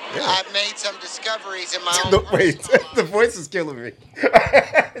was high. I've made some discoveries in my own No, wait, the voice is killing me.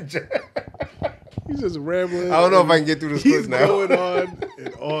 He's just rambling. I don't know if I can get through this He's quiz now. going on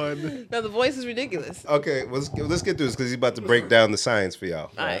and on. No, the voice is ridiculous. Okay, let's get through this because he's about to break down the science for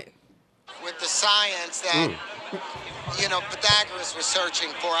y'all. All right. with the science that Pythagoras was searching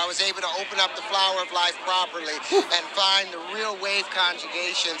for. I was able to open up the flower of life properly and find the real wave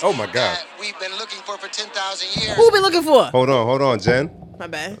conjugations. Oh, my God. That we've been looking for 10,000 years. Who been looking for? Hold on, Jen. My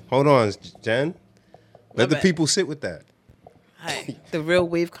bad. Hold on, Jen. Let the bad. people sit with that. Hi. The real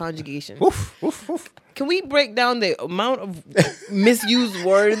wave conjugation. Woof, woof, woof. Can we break down the amount of misused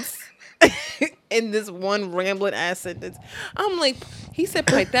words in this one rambling ass sentence? I'm like, he said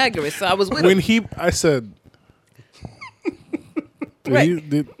Pythagoras, so I was with When him. I said,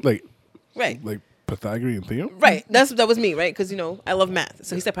 Right. Right. like Pythagorean theorem? Right. That was me, right? Because I love math.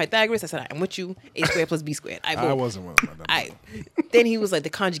 So he said Pythagoras. I said, I'm with you. A squared plus B squared. I wasn't one of them. Then he was like the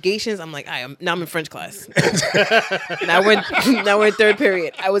conjugations. I'm like, now I'm in French class. now we're in third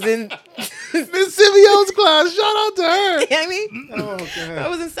period. I was in Miss Sivio's class. Shout out to her. you know what I mean? Oh, God. I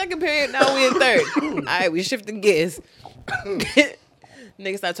was in second period. Now we in third. All right, we shifting gears.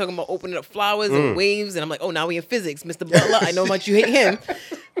 Niggas started talking about opening up flowers and waves, and I'm like, oh, now we in physics, Mr. Butler. I know how much you hate him.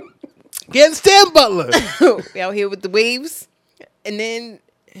 Can't stand Butler. We out here with the waves, and then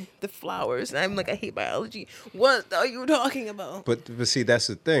the flowers. And I'm like, I hate biology. What are you talking about? But see, that's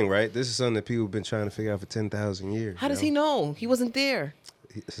the thing, right? This is something that people have been trying to figure out for 10,000 years. How does he know? He wasn't there.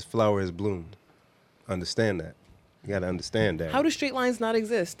 His flower has bloomed. Understand that. You got to understand that. How do straight lines not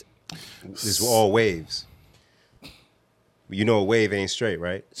exist? It's all waves. You know a wave ain't straight,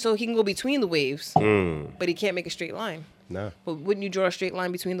 right? So he can go between the waves, but he can't make a straight line. Nah. But wouldn't you draw a straight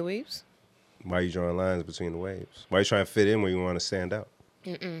line between the waves? Why are you drawing lines between the waves? Why are you trying to fit in when you want to stand out?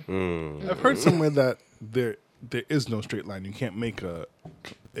 I've heard somewhere that there is no straight line. You can't make a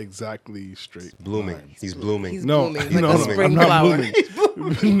exactly straight Blooming. line. He's blooming. He's No, blooming no, like a no, spring I'm flower. not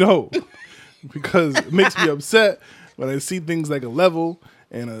blooming. No, because it makes me upset when I see things like a level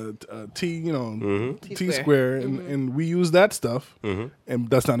and a T, you know, T T-square. square, and we use that stuff, and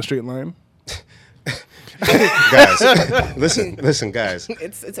that's not a straight line. Guys, listen, guys.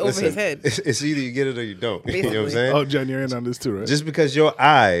 It's over his head. It's either you get it or you don't. You know what I'm Basically. saying? Oh, Jen, you're in on this too, right? Just because your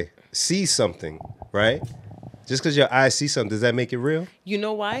eye sees something, right? Just because your eye sees something, does that make it real? You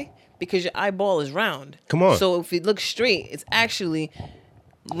know why? Because your eyeball is round. Come on. So if it looks straight, it's actually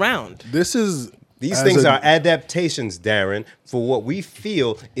round. This is These as things a- are adaptations, Darren, for what we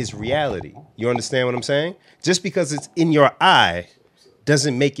feel is reality. You understand what I'm saying? Just because it's in your eye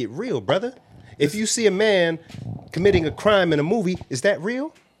doesn't make it real, brother. If you see a man committing a crime in a movie, is that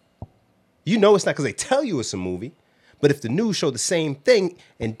real? You know it's not because they tell you it's a movie. But if the news showed the same thing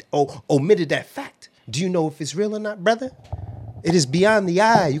and omitted that fact, do you know if it's real or not, brother? It is beyond the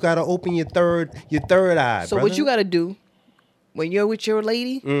eye. You got to open your third eye, So brother. what you got to do when you're with your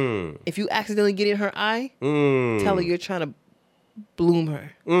lady, if you accidentally get in her eye, tell her you're trying to bloom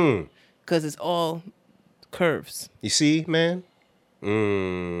her. Because it's all curves. You see, man? Is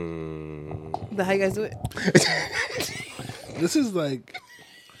that how you guys do it? This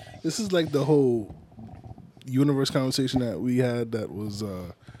is like the whole universe conversation that we had that was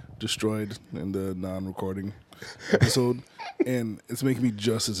destroyed in the non-recording episode, and it's making me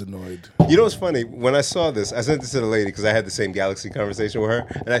just as annoyed. You know what's funny? When I saw this, I sent this to the lady because I had the same Galaxy conversation with her,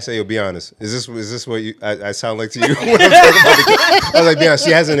 and I said, "Yo, be honest. Is this what I sound like to you?" When I'm talking about the, I was like, "Be honest."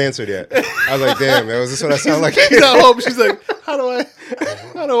 She hasn't answered yet. I was like, "Damn, man, was this what I sound like?" She's at home. She's like, I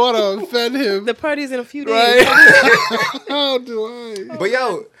don't want to offend him. The party's in a few days. Right? How do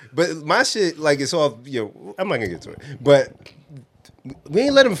I? But my shit, like, it's all, I'm not gonna get to it. But we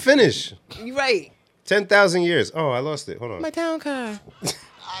ain't let him finish. You're right. 10,000 years. Oh, I lost it. Hold on. My town car.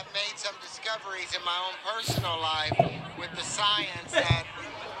 I've made some discoveries in my own personal life with the science that.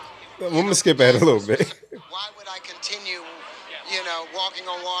 I'm gonna skip ahead a little bit. Why would I continue, walking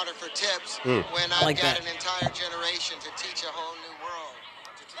on water for tips Hmm. when I've like got that. an entire generation to teach a whole new world?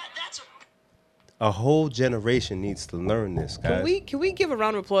 That's A whole generation needs to learn this, guys. Can we give a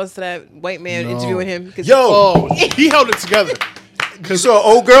round of applause to that white man No. interviewing him? 'Cause Yo! Oh, he held it together. You saw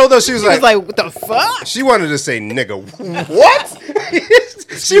an old girl though. She was he was like, what the fuck? she wanted to say nigga. What?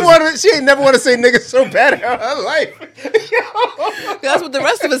 She ain't never want to say nigga so bad in her life. That's what the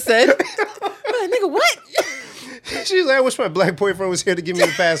rest of us said. Nigga, what? She's like, I wish my black boyfriend was here to give me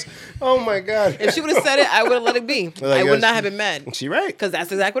the pass. Oh my God. If she would have said it, I would have let it be. Like, I would not have been mad. She right. Because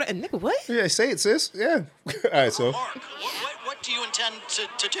that's exactly what I... Nigga, what? Yeah, say it, sis. Yeah. All right, so Mark, what do you intend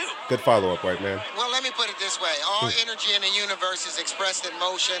to do? good follow-up, white man. Well, let me put it this way. All energy in the universe is expressed in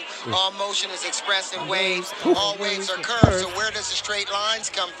motion. All motion is expressed in waves. All waves are curves. So where does the straight lines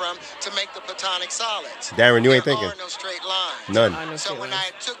come from to make the platonic solids? Darren, you ain't There thinking. are no straight lines. None. I know So straight when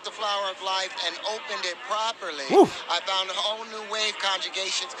lines. I took the flower of life and opened it properly, Woo. I found a whole new wave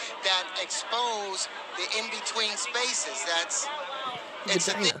conjugations that expose the in-between spaces. It's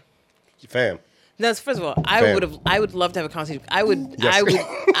a thing. Vagina. Fam. That's first of all, Fam. I would love to have a conversation. I would Yes.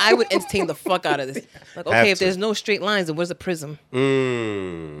 I would entertain the fuck out of this. Like, Have okay, if to. there's no straight lines, then where's the prism?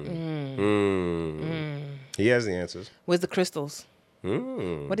 He has the answers. Where's the crystals?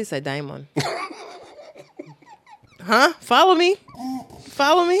 What is that diamond? Huh? Follow me?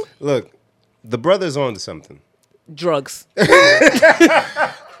 Follow me? Look, the brother's on to something. Drugs.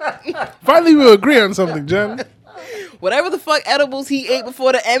 Finally, we agree on something, Jen. Whatever the fuck edibles he ate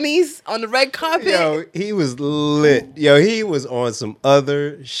before the Emmys on the red carpet. Yo, he was lit. Yo, he was on some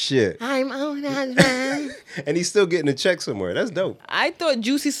other shit. I'm on that. And he's still getting a check somewhere. That's dope. I thought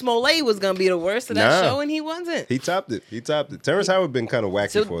Juicy Smollett was gonna be the worst of that Nah. show, and he wasn't. He topped it. Terrence Howard been kind of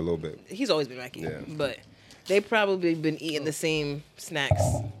wacky So- for a little bit. He's always been wacky, Yeah. but they probably been eating the same snacks.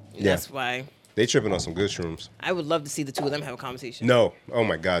 Yeah. That's why They tripping on some good shrooms. I would love to see the two of them have a conversation. No. Oh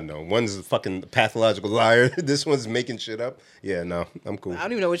my God, no. One's a fucking pathological liar. This one's making shit up. Yeah, no. I'm cool. I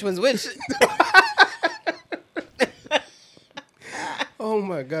don't even know which one's which. Oh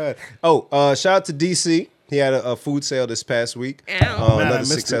my God. Oh, shout out to DC. He had a food sale this past week. Ow. Man, I Another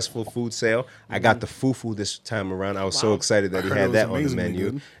missed it. successful food sale. I got the fufu this time around. I was so Wow. excited that he I heard had it that was on the amazingly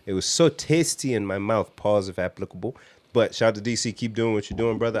menu. good. It was so tasty in my mouth. Pause if applicable. But shout out to DC. Keep doing what you're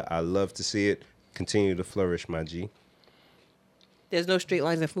doing, brother. I love to see it. Continue to flourish, my G. There's no straight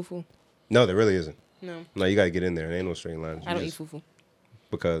lines in fufu. No, there really isn't. No, No, you got to get in there. There ain't no straight lines. I You don't eat just- fufu.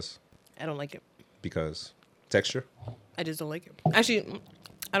 Because I don't like it. texture. I just don't like it. Actually,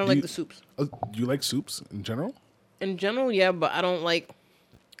 I don't like you- the soups. Do you like soups in general? In general, yeah, but I don't like.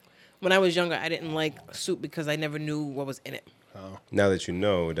 When I was younger, I didn't like soup because I never knew what was in it. Now that you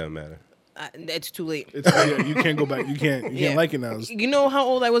know, it doesn't matter. It's too late. You can't go back. You can't Yeah. like it now. You know how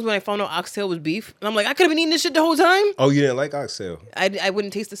old I was when I found out oxtail was beef? And I'm like, I could have been eating this shit the whole time. Oh, you didn't like oxtail? I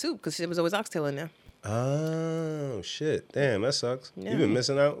wouldn't taste the soup because there was always oxtail in there. Oh, shit. Damn, that sucks. Yeah. You've been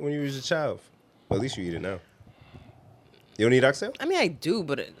missing out when you was a child. Well, at least you eat it now. You don't eat oxtail? I mean, I do,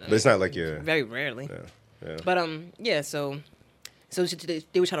 but But it's not like you're... very rarely. Yeah. But yeah, so they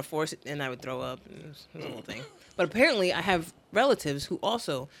would try to force it, and I would throw up, and it was a whole thing. But apparently, I have relatives who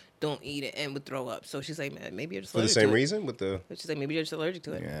also don't eat it and would throw up. So she's like, "Man, maybe you're just For the allergic same to it." reason? With the... She's like, maybe you're just allergic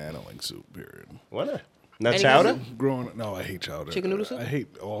to it. Yeah, I don't like soup. Period. Why not? Not Any chowder? soup? Growing, no, I hate chowder. Chicken noodle soup? I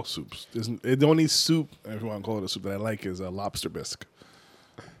hate all soups. The only soup, if you want to call it a soup, that I like is a lobster bisque.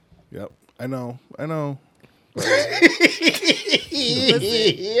 Yep, I know.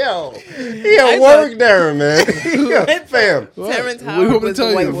 Yo, work there, man. Yo, fam. Terrence What Howard you want me was to the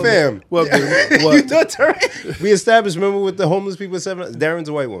tell white you, woman. Fam. What? Babe? You What? thought Darren- we established, remember, with the homeless people at 7 Darren's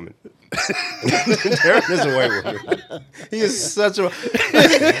a white woman. Darren is a white woman. He is such a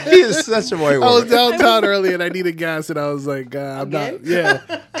white I was woman. downtown earlier and I needed gas and I was like, I'm not. Again?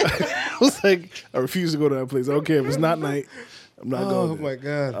 Yeah. I was like, I refuse to go to that place. Okay, if it's not night, I'm not Oh going. my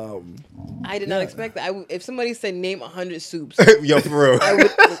god. I did not expect that. If somebody said name 100 soups, Yo, for real. I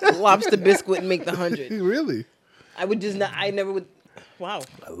would lobster bisque wouldn't make the 100. Really? I would just not. I never would. Wow.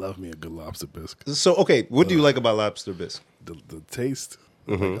 I love me a good lobster bisque. So, okay, what do you like about lobster bisque? The taste.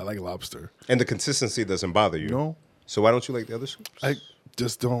 I like lobster. And the consistency doesn't bother you. No. So why don't you like the other soups? I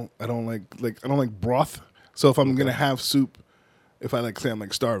just don't. I don't like I don't like broth. So if I'm gonna have soup, if I say I'm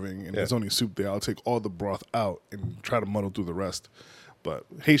like starving and there's only soup there, I'll take all the broth out and try to muddle through the rest. But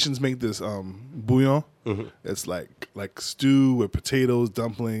Haitians make this bouillon. It's like stew with potatoes,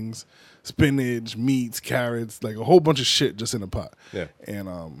 dumplings, spinach, meats, carrots, like a whole bunch of shit just in a pot. Yeah. And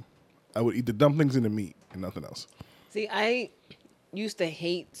I would eat the dumplings and the meat and nothing else. See, I used to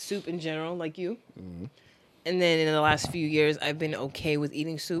hate soup in general, like you. And then in the last few years, I've been okay with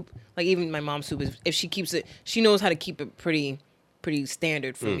eating soup. Like even my mom's soup, if she keeps it, she knows how to keep it pretty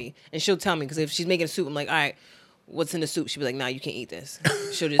standard for me. And she'll tell me, because if she's making a soup, I'm like, all right, what's in the soup? She'll be like, nah, you can't eat this.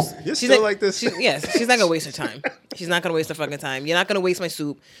 She'll just... You're she's still like this? Yes, she's not going to waste her time. She's not going to waste her fucking time. You're not going to waste my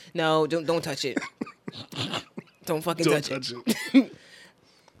soup. No, don't touch it. Don't fucking Don't touch touch it. it.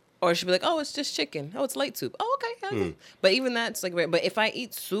 Or she'll be like, oh, it's just chicken. Oh, it's light soup. Oh, okay. Yeah. But even that's like rare. But if I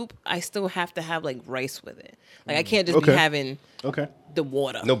eat soup, I still have to have like rice with it. Like I can't just be Okay. having Okay. the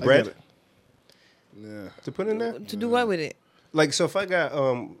water. No I get bread it. Yeah. to put in there? To do what with it? Like, so if I got,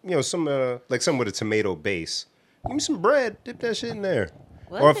 some with a tomato base, give me some bread, dip that shit in there.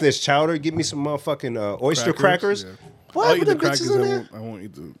 What? Or if there's chowder, give me some motherfucking oyster crackers. Yeah. What? I'll Put eat the them bitches crackers. in there? I won't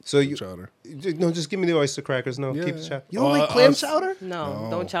eat the So you- chowder. No, just give me the oyster crackers. No, Yeah. keep the chowder. You don't like Uh, clam us- chowder? No,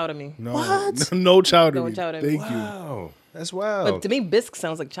 don't chowder me. No. What? No chowder. Don't me. chowder me. Thank Wow, that's wild. But to me, bisque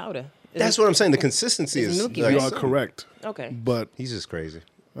sounds like chowder. That's what I'm saying. The consistency it's is milky, you. right? You are correct. Okay. But He's just crazy.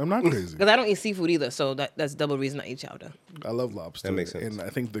 I'm not crazy. Because I don't eat seafood either, so that's double reason I eat chowder. I love lobster. That makes sense. And I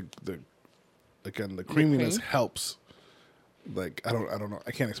think the creaminess helps. Like I don't know.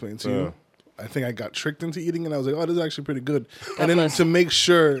 I can't explain it to you. I think I got tricked into eating it. I was like, oh, this is actually pretty good. And then bless. to make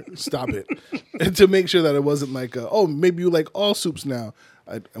sure, stop it. And to make sure that it wasn't like, oh, maybe you like all soups now.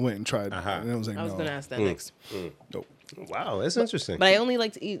 I went and tried, and it was like, I was no, going to ask that next. nope. Wow, that's interesting. But I only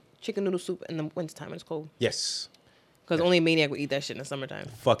like to eat chicken noodle soup in the wintertime when it's cold. Yes. Because only a maniac would eat that shit in the summertime.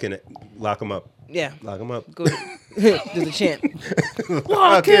 Fucking it. Lock them up. Yeah. Lock them up. Go do the chant.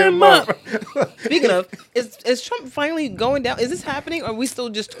 Lock him up. Speaking of, is Trump finally going down? Is this happening, or are we still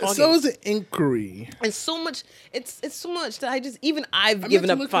just talking? So is an inquiry. It's so much. It's so much that I've meant given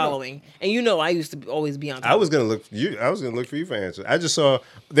to up look it up. following. And you know, I used to always be on top. I was gonna look for you. I was gonna look for you for answers. I just saw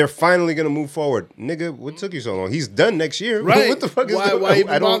they're finally gonna move forward. Nigga, what took you so long? He's done next year. Right. What the fuck is Why- going why on? even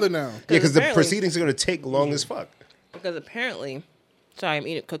I don't- bother now? Yeah, because the apparently- proceedings are gonna take long as fuck. because apparently, sorry, I'm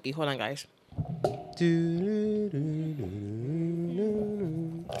eating a cookie. Hold on, guys.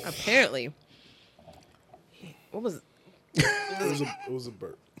 Apparently, what was? It was a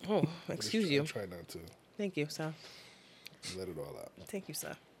burp. Oh, excuse you. Try not to Thank you, sir. let it all out. Thank you,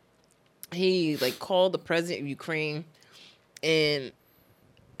 sir. He called the president of Ukraine and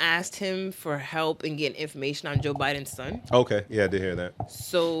asked him for help in getting information on Joe Biden's son. Okay, yeah, I did hear that.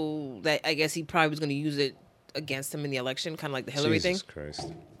 So that I guess he probably was going to use it against him in the election, kind of like the Hillary Jesus thing.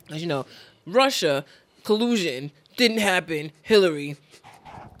 Christ. As you know, Russia collusion didn't happen. Hillary.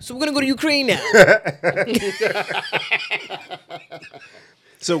 So we're gonna go to Ukraine now.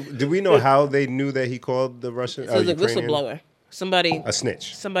 So, do we know how they knew that he called the Russian? So it's a Ukrainian? whistleblower. Somebody. A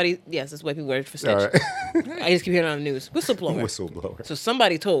snitch. Somebody. Yes, that's what people word for snitch. All right. I just keep hearing it on the news. Whistleblower. Whistleblower. So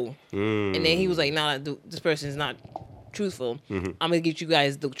somebody told, and then he was like, "Nah, this person is not truthful, Mm-hmm. I'm gonna get you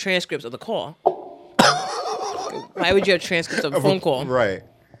guys the transcripts of the call. Why would you have transcripts of a phone call? Right.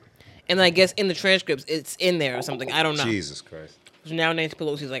 And I guess in the transcripts, it's in there or something. I don't know. Jesus Christ. So now Nancy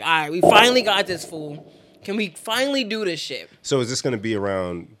Pelosi's like, all right, we finally got this fool. Can we finally do this shit? So is this going to be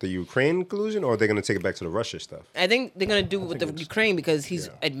around the Ukraine collusion, or are they going to take it back to the Russia stuff? I think they're gonna do it with the Ukraine because he's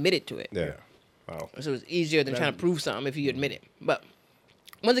yeah. admitted to it. Yeah. Wow. So it's easier than trying to prove something if you admit it. But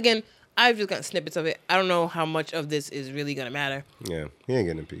once again, I've just got snippets of it. I don't know how much of this is really gonna matter. Yeah. He ain't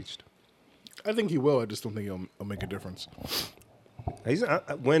getting impeached. I think he will. I just don't think it'll make a difference. He's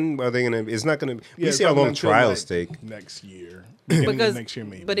when are they going to? It's not going to. We Yeah, see how probably long until, trials like, take. next year. Beginning Because of next year,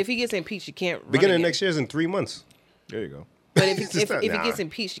 maybe. but if he gets impeached, you can't run Beginning of again. next year is in 3 months. there you go. But if It's he not- gets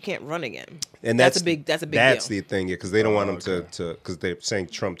impeached, you can't run again. And that's a big deal. That's the thing, yeah, because they don't want him okay. to because they're saying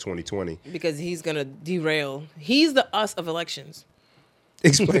Trump 2020. Because he's gonna derail. He's the us of elections.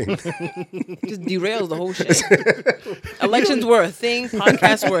 Explain. Just derails the whole shit. Elections were a thing.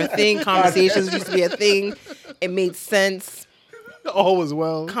 Podcasts were a thing. Conversations used to be a thing. It made sense. All was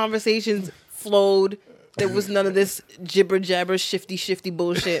well. Conversations flowed. There was none of this jibber jabber, shifty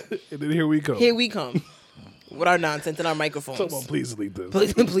bullshit. And then here we go. Here we come with our nonsense and our microphones. Someone please leave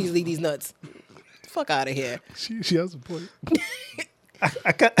this. Please leave these nuts. Fuck out of here. She has a point.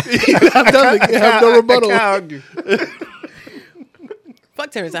 I can't, I have no rebuttal. I can't argue.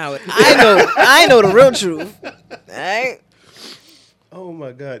 Fuck Terrence Howard. I know the real truth. All right. Oh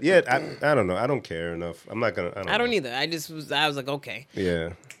my God. Yeah, I don't know. I don't care enough. I'm not gonna. I don't know. either. I was like, okay.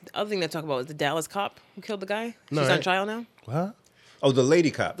 Yeah. The other thing to talk about is the Dallas cop who killed the guy. No, She's on I- trial now. What? Oh, the lady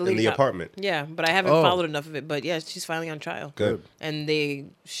cop in lady the cop. apartment. Yeah, but I haven't Oh. followed enough of it. But yeah, she's finally on trial. Good. And they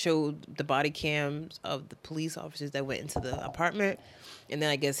showed the body cams of the police officers that went into the apartment. And then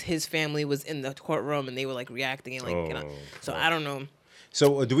I guess his family was in the courtroom and they were like reacting and like, you know. So I don't know.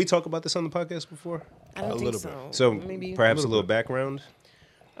 So, do we talk about this on the podcast before? I don't think little so. So, maybe. perhaps a little background.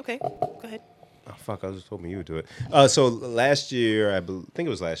 Okay, go ahead. Oh, fuck, I was just hoping you would do it. So last year, think it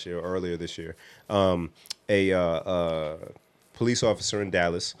was last year or earlier this year, a police officer in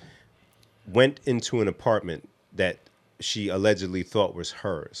Dallas went into an apartment that she allegedly thought was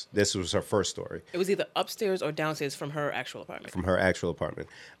hers. This was her first story It was either upstairs or downstairs from her actual apartment. from her actual apartment.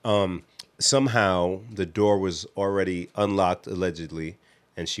 Somehow, the door was already unlocked, allegedly,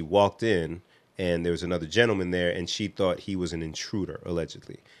 and she walked in, and there was another gentleman there, and she thought he was an intruder,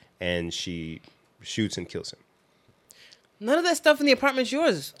 allegedly. And she shoots and kills him. None of that stuff in the apartment's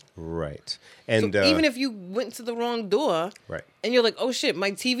yours. Right. So And even if you went to the wrong door, Right. and you're like, oh shit,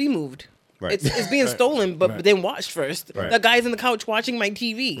 my TV moved. Right. It's being stolen, but then watched first. Right. The guy's on the couch watching my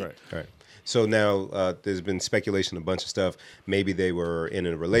TV. Right. Right. So now there's been speculation, a bunch of stuff. Maybe they were in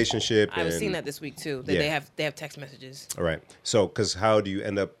a relationship. I was and- seeing that this week too. That Yeah. they have text messages. All right. So, because how do you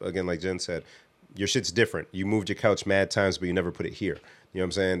end up, again, like Jen said, your shit's different. You moved your couch mad times, but you never put it here. You know what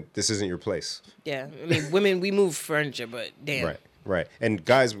I'm saying? This isn't your place. Yeah, I mean, women we move furniture, but damn. Right. Right. And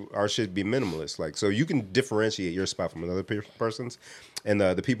guys, our shit be minimalist. Like, so you can differentiate your spot from another person's. And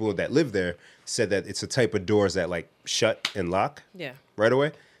the people that live there said that it's a type of doors that like shut and lock Yeah. right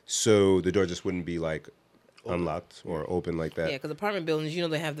away. So the door just wouldn't be like unlocked or open like that. Yeah, because apartment buildings, you know,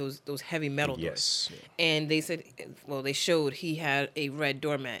 they have those heavy metal doors. Yes. And they said, well, they showed he had a red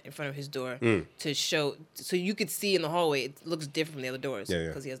doormat in front of his door Mm. to show, so you could see in the hallway. It looks different from the other doors Yeah, yeah.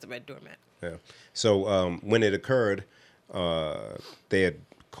 because he has the red doormat. Yeah. So when it occurred, they had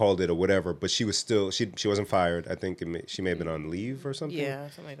called it or whatever, but she was still she wasn't fired. I think she may have been on leave or something. Yeah,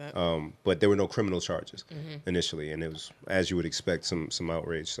 something like that. But there were no criminal charges Mm-hmm. initially, and it was, as you would expect, some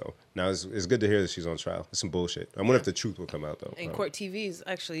outrage. So now it's good to hear that she's on trial. It's some bullshit. I wonder if the truth will come out though. And Court TV is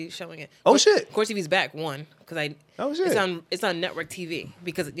actually showing it. Oh, shit. Court TV's back because Oh, shit. it's on network TV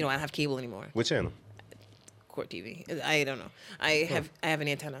because I don't have cable anymore. What channel? Court TV. I don't know. I have an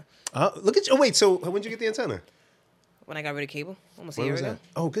antenna. Look at you. Oh wait. So when'd you get the antenna? When I got rid of cable, almost a When year was ago. that?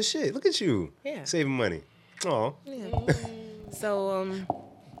 Oh, good shit. Look at you. Yeah. Saving money. Oh. So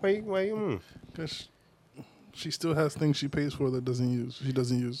Why you? Because she still has things she pays for that she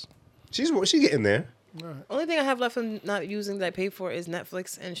doesn't use. She getting there. only thing I have left from not using that I pay for is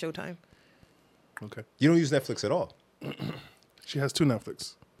Netflix and Showtime. Okay. You don't use Netflix at all. She has 2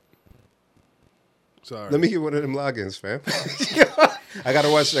 Netflix. Sorry. Let me get one of them logins, fam. I gotta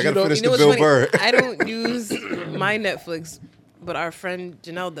watch. I gotta don't- finish You know the what's Bill funny? Burr. I don't use my Netflix, but our friend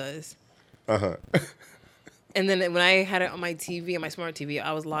Janelle does. And then when I had it on my TV, on my smart TV,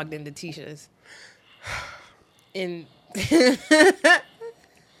 I was logged into Tisha's. And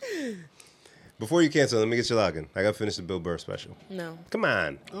Before you cancel, let me get your login. I gotta finish the Bill Burr special. no, Come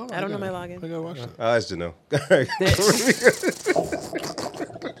on. Oh, I don't know gotta- my login. I gotta watch that. Oh, that's Janelle.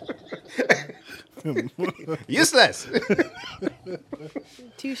 Useless.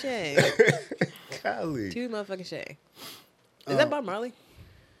 Touche. Golly. Too motherfucking shay. Is that Bob Marley?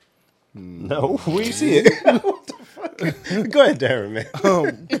 No, where you see it? What the fuck? Go ahead, Darren,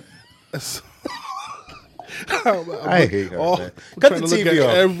 man. I hate her, man. Cut the TV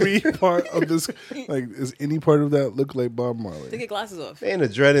off. Every part of this, like, is any part of that look like Bob Marley? Take your glasses off. They ain't a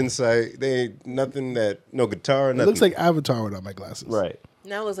dread inside. They ain't nothing no guitar, It nothing. looks like Avatar without my glasses. Right.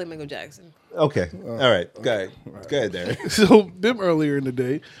 Now it looks like Michael Jackson. Okay. All right. Go ahead. Go ahead, Darren. So Bim earlier in the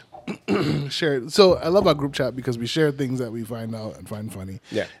day shared. So I love our group chat because we share things that we find out and find funny.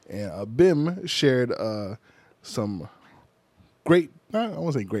 Yeah. And Bim shared some great. I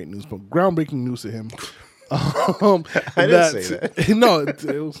won't say great news, but groundbreaking news to him. I didn't say that. No, it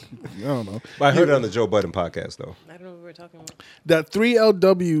was. I don't know. But I heard it on the Joe Budden podcast, though. I don't know what we're talking about. That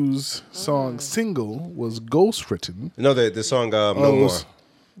 3LW's song single was ghostwritten. No, the song No it More. was-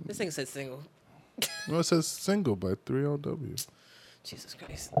 This thing said single. No, it says single by 3LW. Jesus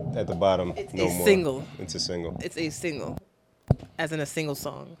Christ. At the bottom, It's No a More. single. It's a single. It's a single. As in a single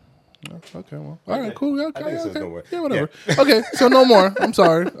song. Okay, well, all right, cool. Yeah, I think it says okay. No More. Yeah, whatever. Okay, so No More. I'm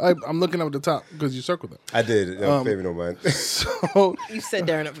sorry. I'm looking up at the top because you circled it. I did. Baby, no mind. So You set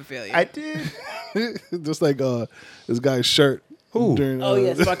Darren up for failure. I did. just like this guy's shirt. Who? During, Oh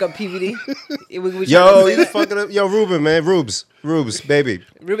yeah, spark up PVD. Yo, you fucking up. Yo, Ruben, man. Rubes, baby.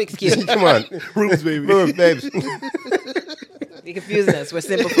 Rubik's Cube. Come on. Rubes, baby. Rubes, babes. You're confusing us. We're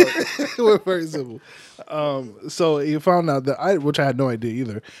simple folks. We're very simple. So you found out that which I had no idea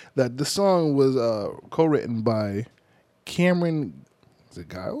either, that the song was co-written by Cameron. Is it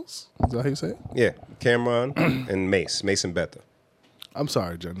Giles? Is that how you say it? Yeah, Cameron and Mason Betha. I'm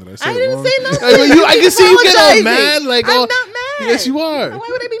sorry, Jen. Did I say I it didn't wrong? say nothing. I can see you get all Apologizing. mad. Like, I'm oh, not mad. Yes, you are. Why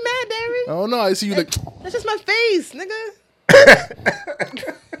would I be mad, Darren? Oh no, I see you like. That's just my face, nigga.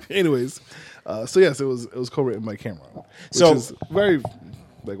 Anyways, so yes, it was co-written by Cameron. Which So- is very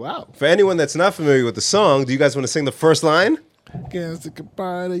like wow. For anyone that's not familiar with the song, do you guys want to sing the first line? Can't say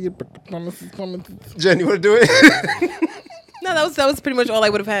goodbye to your promises, promises. Jen, you want to do it? No, that was pretty much all I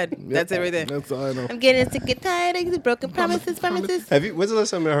would have had. That's it right there. That's all I know. I'm getting sick and tired of the broken promises. When's When's the last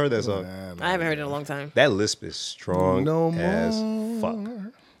time you heard that song? I haven't heard it in a long time. That lisp is strong No as more.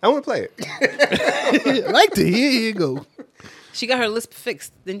 fuck. I want to play it. I like to hear you go. She got her lisp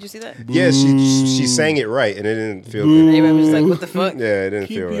fixed. Didn't you see that? Yeah, she sang it right, and it didn't feel good. Everybody was just like, what the fuck? Yeah, it didn't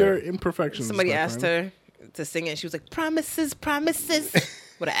Keep feel your right. imperfections. Somebody my asked friend. her to sing it. She was like, promises.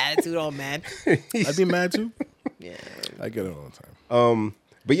 With an attitude all mad. I'd be mad too. Yeah. I get it all the time.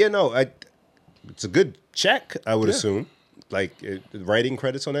 But yeah, no, it's a good check, I would assume. Like writing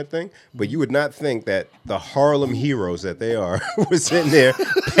credits on that thing, but you would not think that the Harlem heroes that they are were sitting there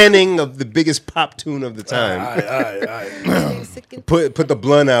penning of the biggest pop tune of the time. Put the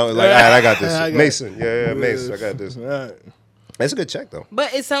blunt out and like, all right, I got this. I got Mason, yeah, Mace, I got this. All right. That's a good check though.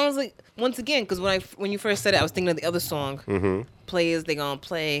 But it sounds like, once again, because when you first said it, I was thinking of the other song. Mm-hmm. Players, they gonna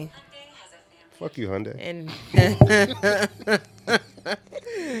play. Fuck you, Hyundai. And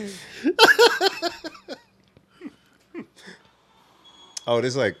Oh,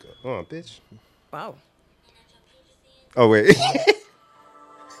 there's like, oh, bitch. wow. Oh wait, It's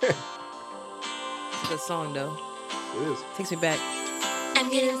a good song, though. it is. Takes me back. I'm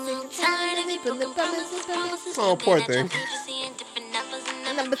getting so tired of you broken promises. Oh, poor thing.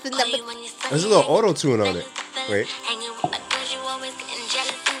 Numbers and numbers. There's a little auto tune on it. Wait.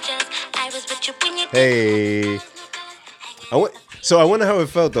 Hey. I wonder how it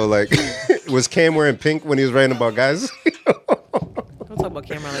felt though. Like, was Cam wearing pink when he was writing about guys? Don't talk about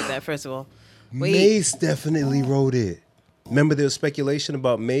Cameron like that, first of all. Wait. Mace definitely wrote it. Remember there was speculation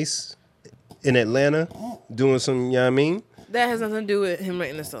about Mace in Atlanta doing some, you know what I mean? That has nothing to do with him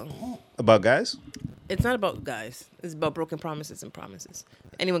writing the song. About guys? It's not about guys. It's about broken promises and promises.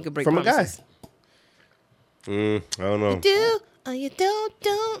 Anyone can break From a guy. promises. I don't know. Do or you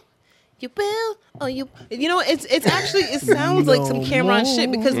don't. You will or you. You know, it's actually it sounds like some Cameron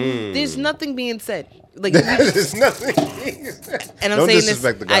shit because there's nothing being said. Like, There's nothing. and I'm Don't saying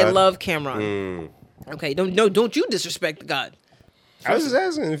disrespect this. the God. I love Cameron. Okay, don't you disrespect God. I was just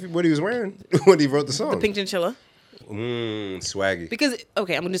asking what he was wearing when he wrote the song. The pink chinchilla. Swaggy. Because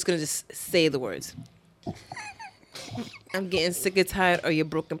I'm just gonna just say the words. I'm getting sick and tired of your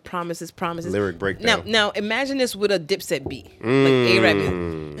broken promises. Lyric breakdown. Now imagine this with a Dipset beat, like A-Rap.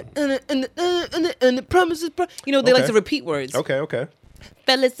 And the promises, you know, they like Okay. to repeat words. Okay.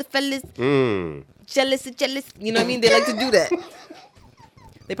 Fellas, jealous. You know what I mean? They like to do that.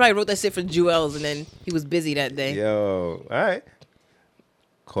 They probably wrote that shit for Jewels, and then he was busy that day. Yo, all right.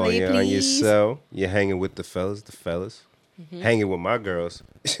 Call Play you it, on your please. cell. You're hanging with the fellas. hanging with my girls,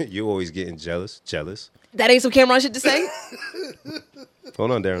 you always getting jealous. That ain't some Cameron shit to say.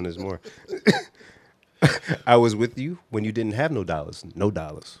 Hold on, Darren, there's more. I was with you when you didn't have no dollars.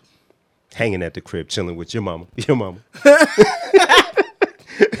 Hanging at the crib, chilling with your mama.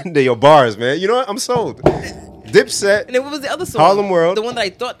 They're your bars, man. You know what? I'm sold. Dipset. And then what was the other song? Harlem World. The one that I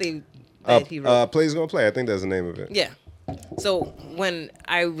thought he wrote. Play's Gonna Play. I think that's the name of it. Yeah. So when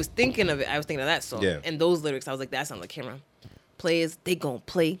I was thinking of it, I was thinking of that song. Yeah. And those lyrics, I was like, that sounds like Cameron. Players, they gon'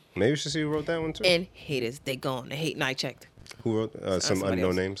 play. Maybe we should see who wrote that one too. And haters, they gonna hate. And I checked. Who wrote some somebody unknown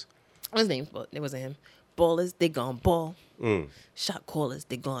else. names? His name, but it wasn't him. Ballers, they gon' ball. Mm. Shot callers,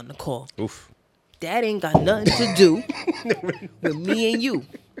 they gonna call. Oof. That ain't got nothing to do with me and you.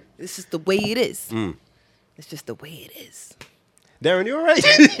 This is the way it is. Mm. It's just the way it is. Darren, you all right?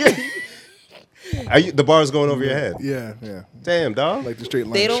 The bar's going over your head. Yeah. Damn, dog. Like the straight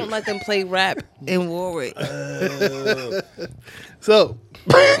line. They don't shit. let them play rap in Warwick. So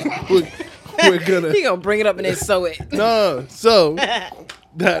we're gonna He gonna bring it up and then sew it. no. So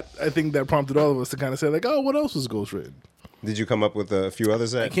that I think that prompted all of us to kind of say like, oh, what else was ghostwritten? Did you come up with a few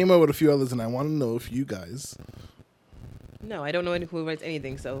others? I That came up with a few others, and I want to know if you guys. No, I don't know who writes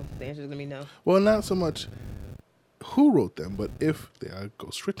anything, so the answer is gonna be no. Well, not so much who wrote them, but if they are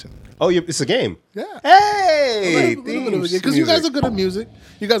ghostwritten. Oh, it's a game. Yeah. Hey, Because you guys are good at music.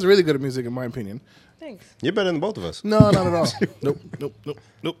 You guys are really good at music, in my opinion. Thanks. You're better than both of us. No, not at all. Nope.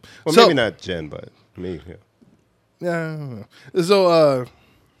 Well, So- maybe not Jen, but me. Yeah. Yeah. So,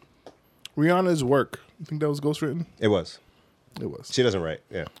 Rihanna's work. You think that was ghostwritten? It was. It was. She doesn't write.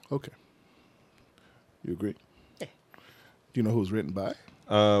 Yeah. Okay. You agree? Yeah. Do you know who was written by?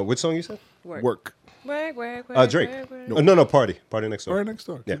 Which song you said? Work. Work. Drake. Work. No, Party Next Door. Right next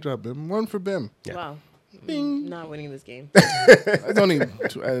door. Yeah. Good job, Bim. One for Bim. Yeah. Wow. Not winning this game. I don't even. I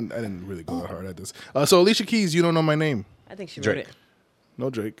didn't really go that hard at this. So Alicia Keys, You Don't Know My Name. I think she Drake. wrote it. No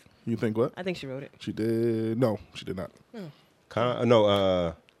Drake. You think what? I think she wrote it. She did. No, she did not.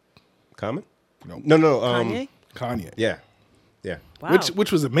 Common? No. No. Kanye? Kanye. Yeah. Wow.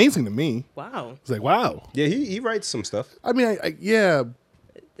 Which was amazing to me. Wow. It's like wow. Yeah, he writes some stuff. I mean, yeah,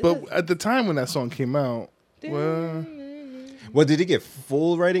 but at the time when that song came out, well, Well, did he get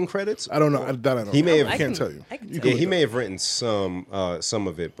full writing credits? I don't know. I don't know. He may have- I can't tell you. I can You tell can Yeah, look he it may up. have written some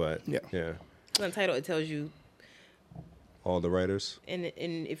of it, but Yeah. On the title, it tells you, all the writers. and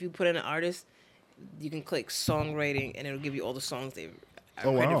if you put in an artist, you can click songwriting, and it'll give you all the songs they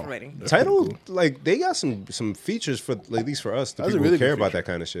Oh, credited wow. for writing. That's Title, pretty like they got some features for at least for us, the That's a people really who care good about feature. that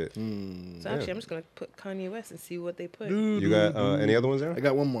kind of shit. So actually, I'm just gonna put Kanye West and see what they put. You got any other ones there? I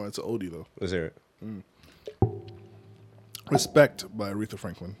got one more. It's an oldie though. Let's hear it. Respect by Aretha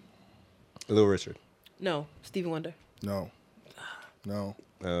Franklin. Little Richard. No, Stevie Wonder. No.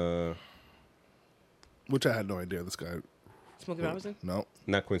 Uh, Which I had no idea. This guy. Smokey Robinson. No.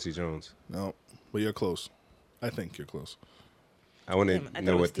 not Quincy Jones. No. But you're close. I think you're close. I want Damn, I to thought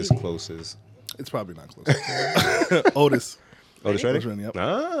know it was what this Stevie. close is. It's probably not close. Otis. Otis Otis Redding? Redding, yep.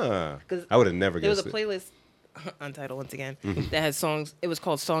 Ah, 'Cause I would have never There was guessed a it. playlist, Untitled once again, Mm-hmm. that had songs. It was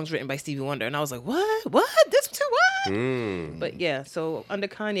called "Songs Written by Stevie Wonder," and I was like, "What? What? This too? What?" Mm. But yeah, so under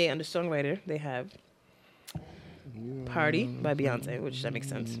Kanye, under songwriter, they have "Party" by Beyonce, which that makes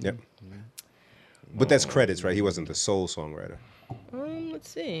sense. Yep. But that's credits, right? He wasn't the sole songwriter. Let's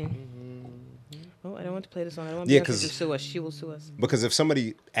see. Oh, I don't want to play the song. I don't want Yeah, Beyonce to 'cause- sue us. She will sue us. Because if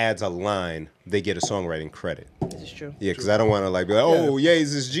somebody adds a line, they get a songwriting credit. This is true. Yeah, because I don't want to like be like, oh yeah,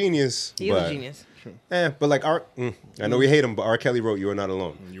 he's this genius. He is a genius. But like I know we hate him, but R. Kelly wrote "You Are Not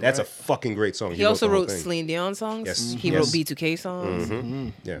Alone." That's a fucking great song. He also the whole wrote thing. Celine Dion songs. Yes. He Yes. wrote B2K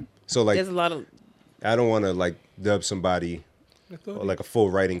songs. Yeah. So like, There's a lot of. I don't want to like dub somebody or like a full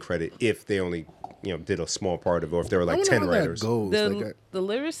writing credit if they only did a small part of it, or if there were I like wonder 10 how that writers. goes. The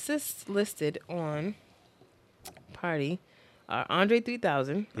lyricists listed on Party are Andre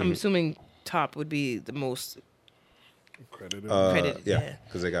 3000. Mm-hmm. I'm assuming top would be the most credited. credited. Yeah, Yeah.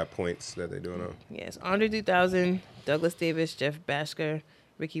 because they got points that they're doing on. Yes, Andre 3000, Douglas Davis, Jeff Bhasker,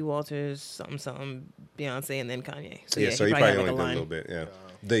 Ricky Walters, something, Beyonce, and then Kanye. So Yeah, yeah, so he probably had, only like, did a little bit. Yeah.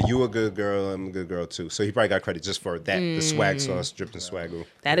 The "You a Good Girl, I'm a Good Girl Too." So he probably got credit just for that. The swag sauce, dripping swaggle.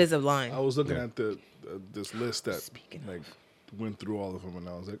 That is a line. I was looking Yeah. at this list that Speaking like went through all of them, and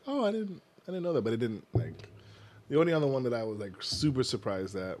I was like, oh, I didn't know that, but it didn't like. The only other one that I was like super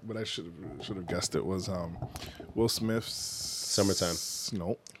surprised at, but I should have guessed it was Will Smith's Summertime.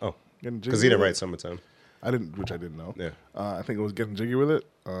 No, Oh, Getting Jiggy because he didn't with write It. "Summertime." which I didn't know. Yeah. I think it was Getting Jiggy with It.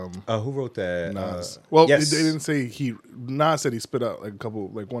 Who wrote that? Nas. yes. they didn't say he. Nas said he spit out like a couple,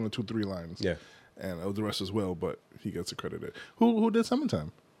 like 1 or 2, 3 lines. Yeah. and the rest as well, but he gets accredited. Who did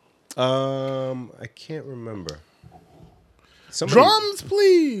Summertime? I can't remember. Somebody, Drums,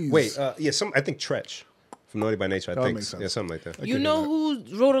 please. Wait, yeah, I think Tretch from Naughty by Nature. I That think, makes sense. yeah, something like that. You know who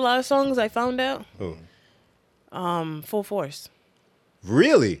wrote a lot of songs? I found out. Who? Full Force.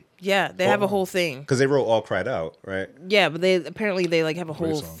 Really? Yeah, they have a whole thing. Because they wrote All Cried Out, right? Yeah, but they apparently like have a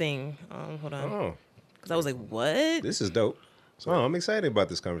whole song. thing. Hold on, Oh, because I was like, what? this is dope. Oh, I'm excited about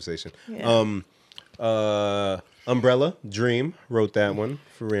this conversation. Yeah. Umbrella, Dream wrote that one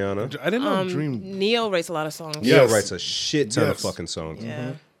for Rihanna. I didn't know Dream. Neo writes a lot of songs. Neo Yes. writes a shit ton of Yes. fucking songs.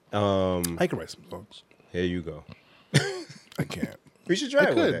 Yeah. I can write some songs. Here you go. I can't. We should try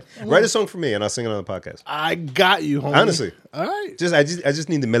it one could. day. Write a song for me and I'll sing it on the podcast. I got you, homie. Honestly. All right. I just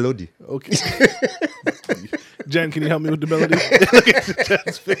need the melody. Okay. Jen, can you help me with the melody? Look at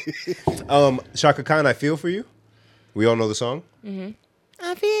Jen's face. Shaka Khan, I Feel For You. We all know the song.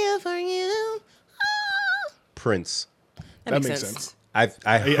 I feel for you. Prince. That makes sense. I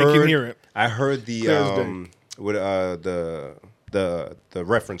I heard. can hear it. I heard the Clear as day. with the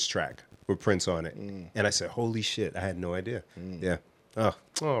reference track with Prince on it, and I said, "Holy shit!" I had no idea. Yeah.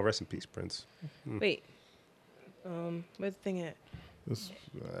 Oh, rest in peace, Prince. Wait. Where's the thing at? This-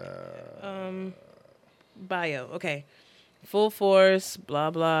 Bio. Okay. Full Force.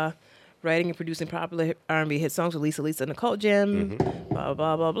 Blah blah. Writing and producing popular R&B hit songs with Lisa and the Cult Jam. Blah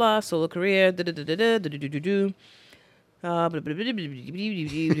blah blah blah. Solo career. They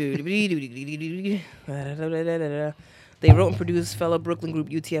wrote and produced fellow Brooklyn group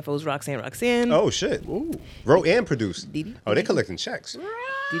UTFO's Roxanne. Oh shit! Wrote and produced. Oh, they collecting checks.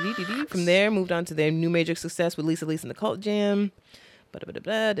 From there, moved on to their new major success with Lisa and the Cult Jam.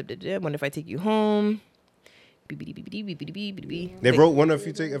 Wonder If I Take You Home. They wrote one if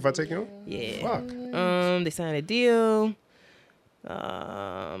I take you home. Yeah. Fuck. They signed a deal.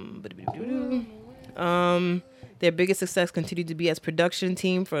 Their biggest success continued to be as production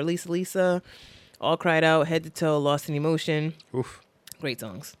team for Lisa. All Cried Out, Head to Toe, Lost in Emotion. Oof. Great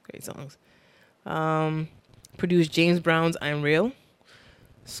songs. Produced James Brown's I'm Real,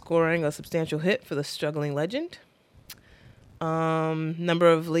 scoring a substantial hit for the struggling legend.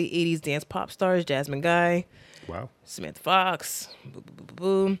 Number of late 80s dance pop stars, Jasmine Guy, Wow. Samantha Fox,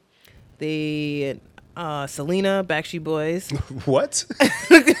 the Selena, Backstreet Boys. What?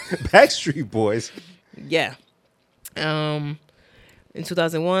 Backstreet Boys. Yeah. In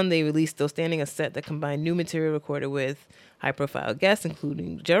 2001, they released Still Standing, a set that combined new material recorded with high-profile guests,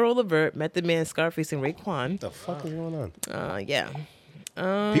 including Gerald Levert, Method Man, Scarface, and Raekwon. The fuck is going on? Yeah.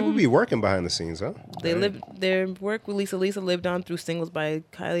 People be working behind the scenes, huh? Their work with Lisa lived on through singles by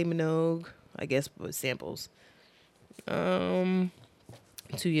Kylie Minogue, I guess with samples. 2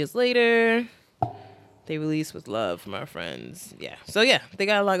 years later, they released With Love from Our Friends. Yeah. So yeah, they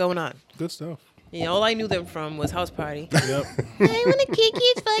got a lot going on. Good stuff. Yeah, all I knew them from was House Party. Yep. I wanna kick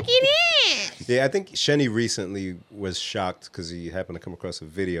his fucking ass. Yeah, I think Shenny recently was shocked because he happened to come across a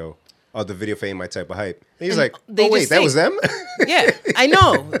video. Oh, the video for Ain't My Type of Hype. And he's like, they oh, wait, just that was sing. them? Yeah, I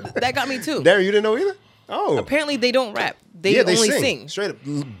know. That got me too. Darren, you didn't know either? Oh. Apparently, they don't rap. They yeah, they only sing. sing. Straight up.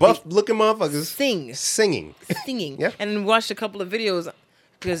 Buff looking motherfuckers. Sing. Singing. Singing. Yeah. And watched a couple of videos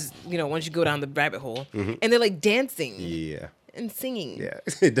because, once you go down the rabbit hole, and they're like dancing Yeah. and singing. Yeah.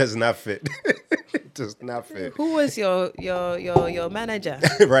 It does not fit. It does not fit. Who was your manager?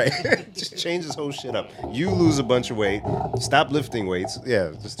 Right. Just change this whole shit up. You lose a bunch of weight. Stop lifting weights. Yeah,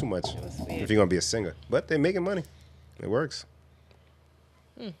 it's just too much weird. if you're going to be a singer. But they're making money. It works.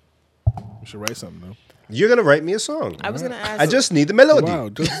 You should write something, though. You're going to write me a song. I was gonna ask. I just need the melody. Wow.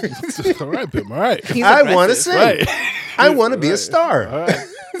 All right, Pim. All right. He's I want to aggressive. sing. Right. I want to be a star. All right.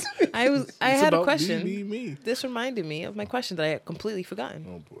 I It's had a about question. Me. This reminded me of my question that I had completely forgotten.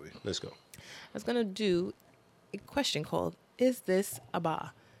 Oh, boy. Let's go. I was gonna do a question called "Is this a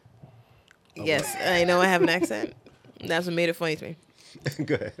bar?" Yes, I know I have an accent. That's what made it funny to me.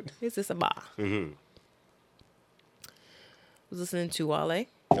 Go ahead. Is this a bar? Mm-hmm. Was listening to Wale,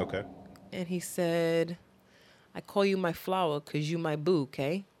 Okay. and he said, "I call you my flower 'cause you my boo,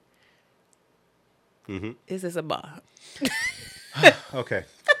 okay?" Mm-hmm. Is this a bar? Okay.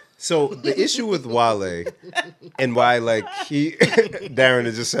 So the issue with Wale and why Darren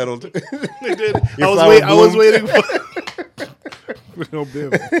has just settled. They did. Your I flower was bloomed. waiting for no,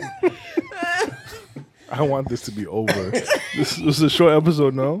 Bim. I want this to be over. This is a short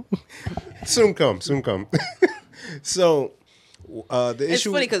episode, no? Soon come. So the It's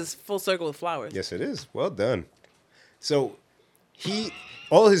issue. funny because it's full circle with flowers. Yes, it is. Well done. So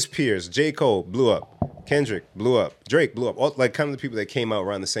all his peers, J. Cole blew up, Kendrick blew up, Drake blew up. All kind of the people that came out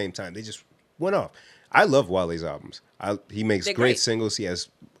around the same time, they just went off. I love Wale's albums. He makes They're great great. singles. He has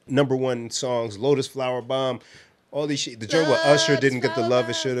 #1 songs, Lotus Flower Bomb, all these shit. The joint where Usher didn't get the love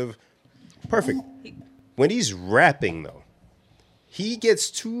it should have. Perfect. When he's rapping though, he gets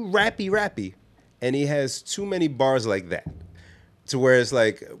too rappy, and he has too many bars like that, to where it's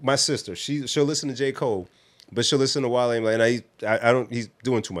like my sister. She'll listen to J. Cole, but she'll listen to Wale and like, I don't. He's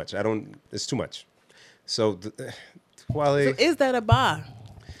doing too much. I don't. It's too much. So Wale. So is that a bar?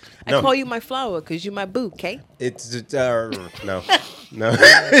 I No. call you my flower because you my boo, okay? It's no.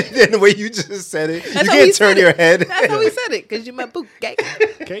 The way you just said it, That's you how he can't turn said your it. head. That's how he said it because you my boo, okay?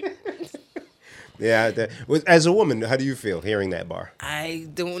 Okay. Yeah. As a woman, how do you feel hearing that bar? I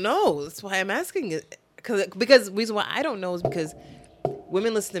don't know. That's why I'm asking it. Because the reason why I don't know is because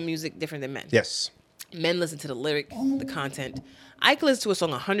women listen to music different than men. Yes. Men listen to the lyric, the content. I can listen to a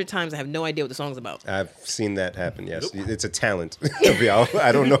song 100 times. I have no idea what the song's about. I've seen that happen. Yes, it's a talent of y'all.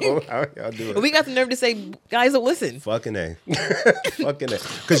 I don't know how y'all do it. But we got the nerve to say guys don't listen Fucking A. Fucking A.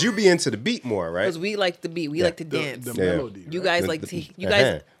 Because you be into the beat more, right? because we like the beat. We like to dance. The Yeah. melody. You right? guys The- like the- to, you uh-huh.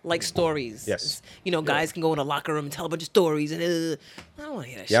 guys like stories. Yes. You know, guys can go in a locker room and tell a bunch of stories and I don't want to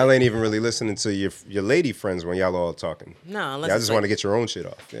hear that Y'all ain't even really listening to your lady friends when y'all all talking. shit. No, unless Y'all it's just like, want to get your own shit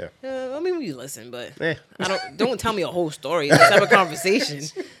off. Yeah. I mean, we listen, but Eh. don't tell me a whole story. Let's have a conversation.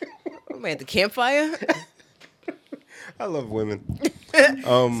 I'm at the campfire. I love women.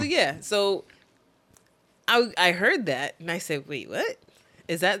 So yeah, so I heard that and I said, wait, what?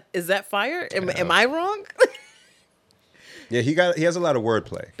 Is that fire? Am I wrong? Yeah, he has a lot of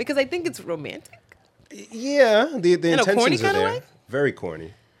wordplay. Because I think it's romantic. Yeah, the In a corny intentions are kinda there. way? Very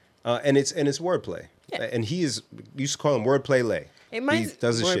corny. And it's wordplay. Yeah. And he is used to call him wordplay lay. It reminds He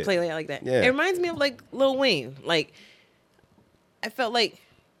does his shit. wordplay like that. Yeah. It reminds me of like Lil Wayne. Like I felt like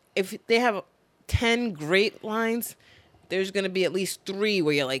if they have 10 great lines, there's gonna be at least 3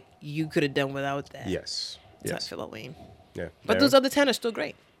 where you're like, you could have done without that. Yes. That's Yes. how I feel about Wayne. Yeah. But those other 10 are still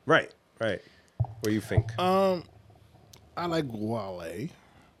great. Right. What do you think? I like Wale,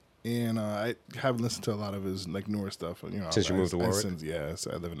 and I haven't listened to a lot of his like newer stuff. You know, Since you moved to Warwick? Yes,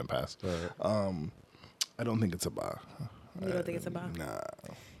 I live in the past. I don't think it's a bar. You don't think it's a bar? Nah,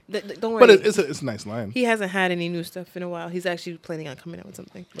 Don't worry. but it's a nice line. He hasn't had any new stuff in a while. He's actually planning on coming out with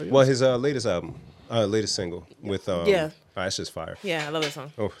something. Well, his latest album, latest single with Yeah. that's just fire. Yeah, I love that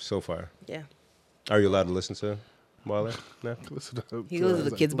song. Oh, so fire. Yeah. Are you allowed to listen to Wale? No. Listen to- He to listens us, to the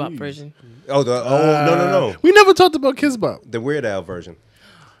like, Kids Bop please. version. Oh, no. We never talked about Kids Bop. The Weird Al version.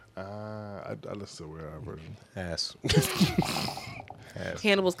 I listen to Weird Al version. Ass.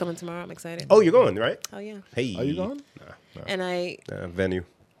 Hannibal's coming tomorrow. I'm excited. Oh, you're going, right? Oh yeah. Hey. Are you going? And I Venue.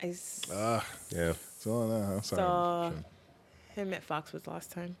 Ah, Yeah. so I'm sorry. saw him at Foxwoods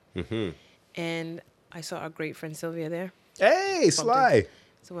last time. Mm-hmm. And I saw our great friend Sylvia there. Hey, Sly.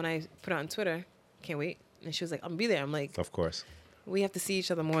 So when I put it on Twitter, can't wait. And she was like, I'll be there. I'm like, Of course. we have to see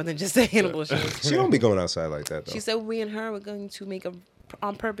each other more than just a Hannibal show. She don't be going outside like that, though. She said we and her were going to make a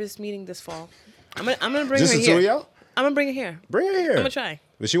on purpose meeting this fall. I'm gonna bring Just her the two of here. y'all? I'm gonna bring her here. Bring her here. I'm gonna try.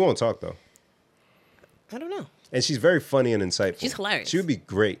 But she won't talk, though. I don't know. And she's very funny and insightful. She's hilarious. She would be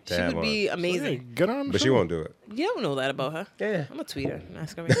great to She have would be on. Hey, amazing. get her on the But show. she won't do it. You don't know that about her. Yeah. I'm a tweeter. And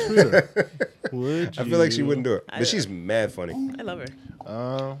ask her. Right now. Would I feel like she you? wouldn't do it. I- But she's mad funny. I love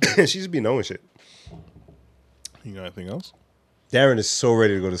her. She just be knowing shit. You got anything else? Darren is so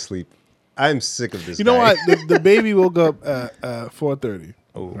ready to go to sleep. I'm sick of this You know guy. what? The baby woke up at 4:30.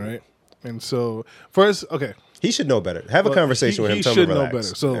 Oh. Right. And so first, okay. He should know better. Have a well, conversation with him. He Tell should him to know relax.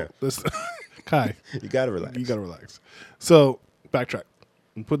 better. So Yeah. let's, Kai, You gotta relax. you gotta relax. So backtrack.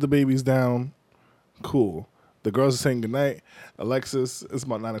 Put the babies down. Cool. The girls are saying goodnight. Alexis, it's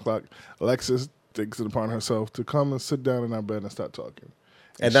about 9:00. Alexis takes it upon herself to come and sit down in our bed and start talking.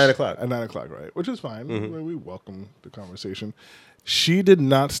 At 9:00. At 9:00, right? Which is fine. Mm-hmm. We welcome the conversation. She did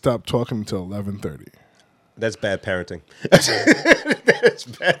not stop talking until 11:30. That's bad parenting.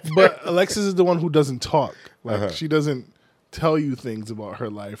 But Alexis is the one who doesn't talk. Like Uh-huh. she doesn't tell you things about her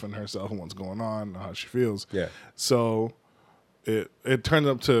life and herself and what's going on and how she feels. Yeah. So it turned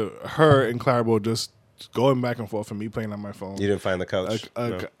up to her and Clarabelle just going back and forth and me playing on my phone. You didn't find the couch.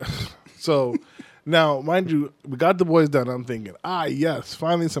 No. So now, mind you, we got the boys done. I'm thinking, yes,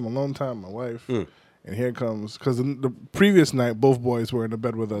 finally some alone time with my wife. Hmm. And here comes, because the previous night, both boys were in the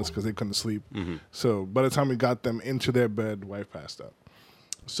bed with us because they couldn't sleep. Mm-hmm. So by the time we got them into their bed, wife passed out.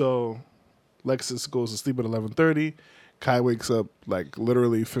 So Lexus goes to sleep at 11:30. Kai wakes up like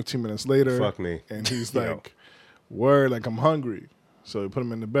literally 15 minutes later. Fuck me. And he's Yo. like, word, like I'm hungry. So we put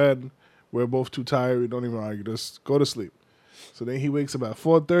him in the bed. We're both too tired. We don't even argue. Just go to sleep. So then he wakes up at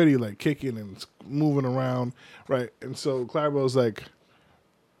 4:30, like kicking and moving around, right? And so Clarabelle's like,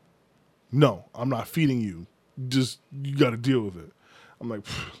 "No, I'm not feeding you. Just you got to deal with it." I'm like,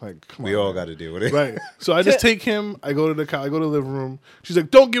 come on. We all man." got to deal with it. Right. So I just take him. I go to the living room. She's like,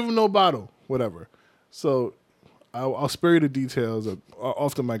 "Don't give him no bottle, whatever." So I'll spare you the details.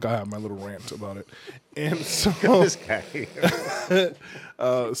 Off the mic, I have my little rant about it. And so, This guy.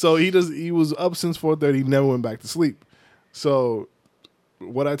 so he was up since 4:30. He never went back to sleep. So,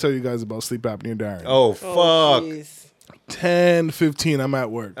 what I tell you guys about sleep apnea, Darren? Oh, fuck. jeez. 10:15, I'm at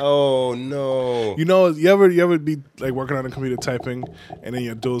work. Oh, no. You know, you ever be like working on a computer typing, and then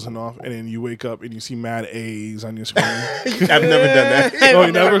you're dozing off, and then you wake up and you see mad A's on your screen. I've never done that. Oh,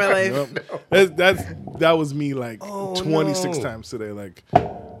 you Never never? in my life. Yep. That was me like Oh, 26 no. times today. Like,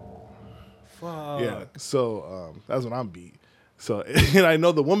 Fuck. yeah. So that's when I'm beat. So and I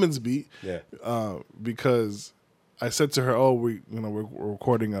know the woman's beat. Yeah. Because I said to her, "Oh, we're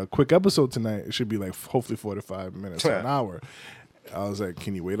recording a quick episode tonight. It should be like hopefully 45 minutes or an hour." I was like,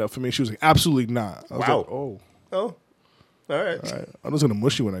 "Can you wait up for me?" She was like, "Absolutely not." I was Wow. like, "Oh, Oh. All right. all right. I'm just gonna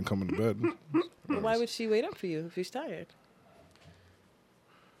mush you when I come into bed." Why would she wait up for you if she's tired?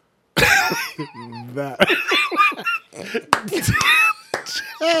 That.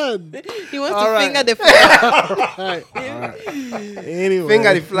 Chad. He wants All to right. finger the flower. All right. Anyway,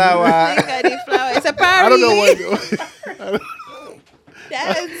 Finger the flower. Finger the flower. It's a party. I don't know what.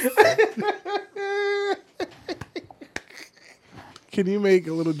 Yes. Can you make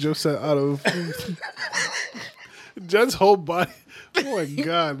a little gif set out of Jed's whole body? Oh my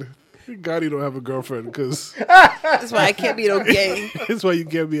god! Thank God you don't have a girlfriend because That's why I can't be no gay. that's why you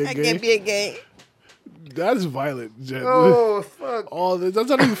can't be a I gay. can't be a gay. That's violent, Jed. Oh, fuck. All this, that's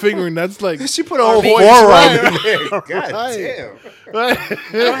not even fingering. That's like She put a whole Voice, forearm in there. God Right.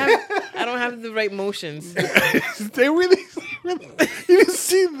 damn. I don't have the right motions. they really. You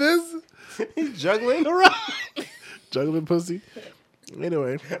see this? He's juggling. Juggling pussy.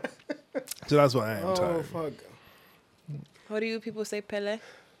 Anyway, so that's why I am Oh, tired. fuck. How do you people say Pele?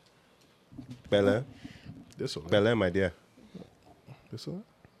 Bella. This one. Bella, my dear. This one.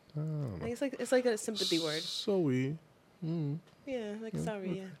 I think it's like a sympathy word. So we. Yeah, like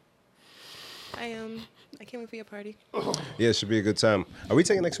sorry. Yeah. I can't wait for your party. Yeah, it should be a good time. Are we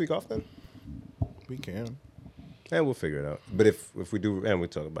taking next week off then? We can. And we'll figure it out. But if we do, and we'll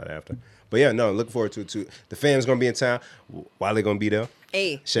talk about it after. But yeah, no, looking forward to it too. The fam's gonna be in town. Wiley gonna be there.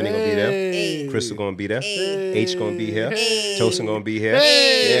 Hey. Shani gonna be there. Hey. Crystal gonna be there. Hey. H gonna be here. Hey. Tosin gonna be here.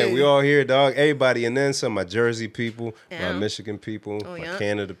 Hey. Yeah, we all here, dog. Everybody, and then some. My Jersey people, Yeah. my Michigan people, Oh, my yeah.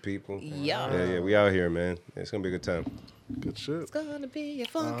 Canada people. Yeah. Yeah, we out here, man. It's gonna be a good time. Good shit. It's gonna be a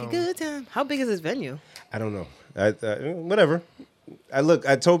funky good time. How big is this venue? I don't know. Whatever.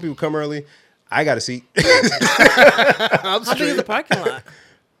 I told people come early. I got a seat. How big is the parking lot?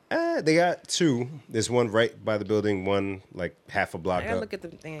 They got two. There's one right by the building, one like half a block I gotta up. look at the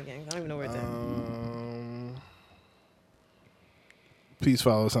thing again. I don't even know where it's at. Please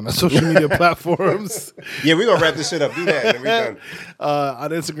follow us on our social media platforms. Yeah, we're gonna wrap this shit up. Do that, and then we done. On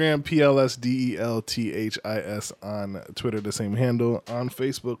Instagram, PLSDELTHIS. On Twitter, the same handle. On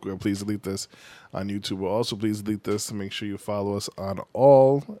Facebook, we're Please Delete This. On YouTube, we're also Please Delete This. Make sure you follow us on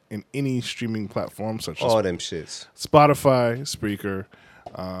any streaming platform such as All them shits. Spotify, Spreaker,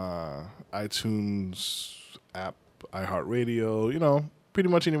 iTunes app, iHeartRadio, pretty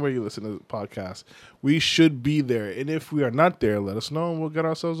much anywhere you listen to podcasts. We should be there. And if we are not there, let us know and we'll get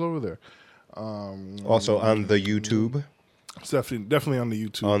ourselves over there. Also on the YouTube, It's definitely on the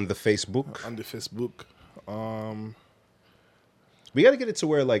YouTube. on the Facebook. On the Facebook. We got to get it to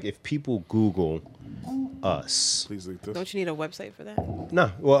where like if people Google us, Please delete this. Don't you need a website for that? no,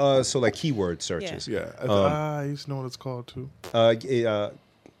 well, so like keyword searches. Yeah. I used to know what it's called too. I know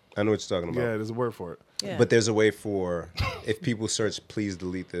what you're talking about. Yeah, there's a word for it. Yeah. But there's a way for if people search "please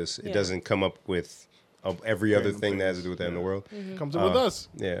delete this," it Yeah. doesn't come up with every other Random thing that has to things. do with that in the world. Comes up with us.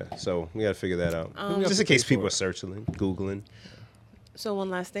 Yeah, so we got to figure that out. have Just to in case pay for people are it. searching, Googling. So one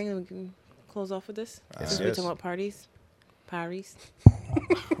last thing, and we can close off with this. Since we're Yes. talking about parties. Parties.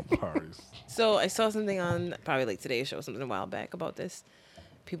 Parties. So I saw something on probably like Today's Show, something a while back about this.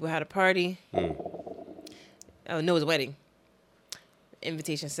 People had a party. Oh, Noah's wedding.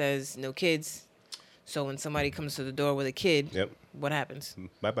 Invitation says no kids. So when somebody comes to the door with a kid, Yep. what happens?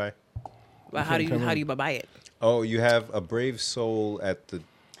 Bye bye. Well, how do you buy it? Oh, you have a brave soul at the.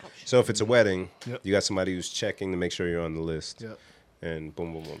 So if it's a wedding, Yep. you got somebody who's checking to make sure you're on the list. Yep. And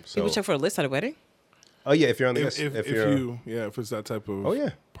boom, boom, boom. So, People check for a list at a wedding. oh yeah, if you're on the If, list, if you're, if it's that type of Oh,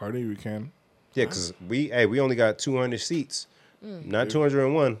 yeah. party, we can. yeah, because we only got 200 seats, not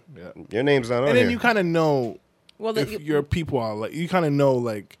 201. Yeah. Your name's not on And here. then you kind of know Well, if your people are like, you kind of know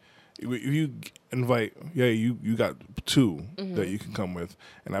like if you invite, you got two that you can come with,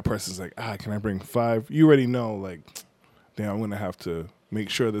 and that person's like, can I bring 5? You already know like, damn, I'm gonna have to make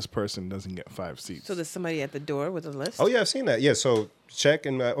sure this person doesn't get 5 seats. So there's somebody at the door with a list. Oh yeah, I've seen that. Yeah, so check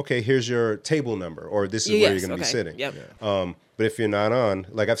and okay, here's your table number, or this is where you're going to be sitting. Yep. But if you're not on,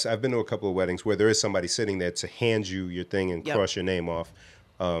 like I've been to a couple of weddings where there is somebody sitting there to hand you your thing and cross your name off,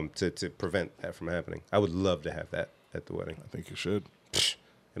 to prevent that from happening. I would love to have that at the wedding. I think you should.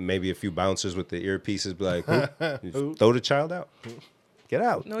 And maybe a few bouncers with the earpieces be like, throw the child out. Get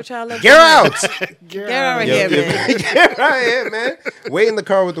out. No child left. Get out. Get out right here, man. Get out here, man. Wait in the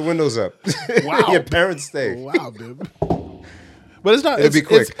car with the windows up. Wow. Your parents stay. Wow, dude. But it's not. It'll be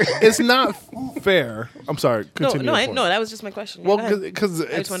quick. It's not fair. I'm sorry. No, Continue. no, that was just my question. Well, Go ahead. because I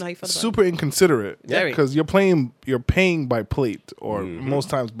just it's wanna know how you felt about it. super inconsiderate. Very. Because you're paying by plate, or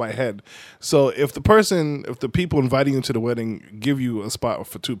most times by head. So if the people inviting you to the wedding give you a spot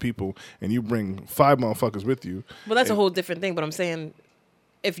for 2 people, and you bring 5 motherfuckers with you, Well, that's a whole different thing. But I'm saying,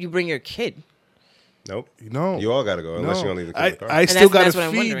 if you bring your kid, Nope. no, You all got to go unless you're going to leave the kid in the car. I still got that's to what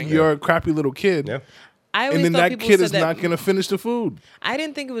I'm feed wondering. your crappy little kid. Yeah. I always And then thought that people kid said is that, not going to finish the food. I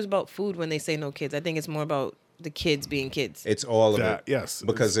didn't think it was about food when they say no kids. I think it's more about the kids being kids. It's all of That- it. yes.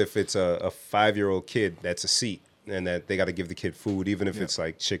 Because if it's a 5-year-old kid, that's a seat. And that they got to give the kid food, even if it's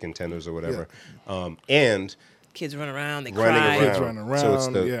like chicken tenders or whatever. And Kids run around, they running cry. around. Kids running So it's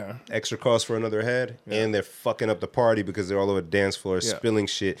around, the yeah. extra cost for another head. And they're fucking up the party because they're all over the dance floor, Yeah. spilling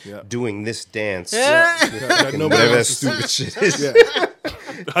shit, Yeah. doing this dance. That And nobody whatever that else is- stupid shit is. Yeah.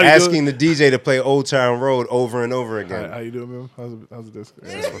 How you Asking doing? the DJ to play Old Town Road over and over again. How you doing, man? How's it this?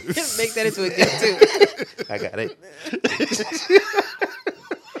 Make that into a gift too. I got it.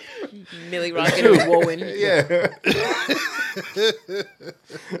 Millie rocking and woeing. Yeah.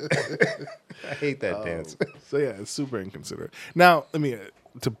 I hate that dance. So yeah, it's super inconsiderate. Now, let me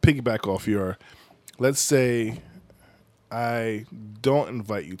to piggyback off your. Let's say I don't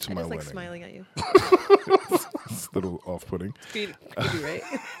invite you to I my just like wedding. smiling at you. It's a little off-putting. Creepy, right?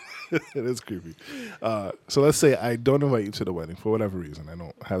 It is creepy. So let's say I don't invite you to the wedding for whatever reason. I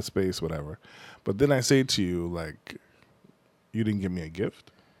don't have space, whatever. But then I say to you, like, you didn't give me a gift.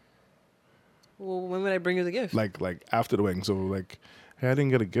 Well, when would I bring you the gift? Like after the wedding. So like, hey, I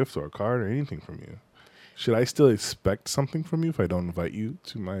didn't get a gift or a card or anything from you. Should I still expect something from you if I don't invite you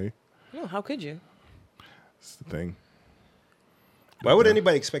to my? No, how could you? It's the thing. Why would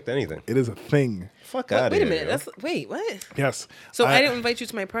anybody expect anything? It is a thing. Fuck out of Wait here. a minute. yo. Wait, what? Yes. So I didn't invite you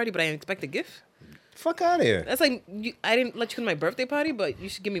to my party, but I expect a gift? Fuck out of here. That's like, I didn't let you to my birthday party, but you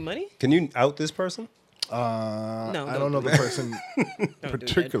should give me money? Can you out this person? No, I don't don't know do the person Don't do that.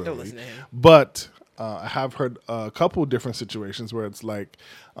 particularly, Don't listen to him. but I have heard a couple different situations where it's like,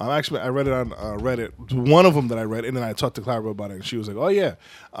 actually, I read it on Reddit. One of them that I read, and then I talked to Clara about it, and she was like, "Oh yeah,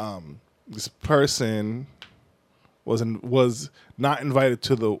 this person was not invited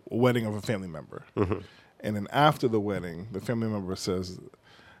to the wedding of a family member, and then after the wedding, the family member says."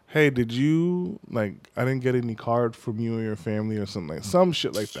 Hey, did you, like, I didn't get any card from you or your family or something, like some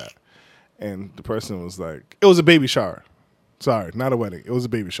shit like that. And the person was like, it was a baby shower. Sorry, not a wedding. It was a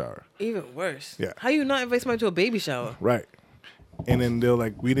baby shower. Even worse. Yeah. How you not invite somebody to a baby shower? Right. And then they're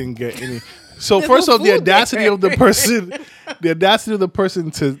like, we didn't get any. So There's first no off, the food audacity there. of the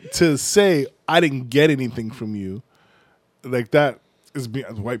person to say, I didn't get anything from you, like that is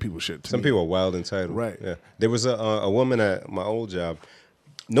white people shit. Some people are wild entitled. Right. Yeah. There was a woman at my old job.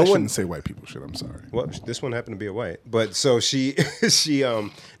 I No one shouldn't say white people shit. I'm sorry. Well, this one happened to be a white, but so she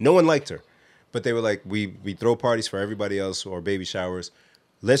no one liked her, but they were like, we throw parties for everybody else or baby showers.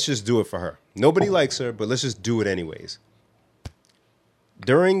 Let's just do it for her. Nobody likes her, but let's just do it anyways.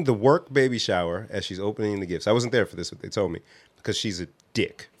 During the work baby shower, as she's opening the gifts, I wasn't there for this, but they told me, because she's a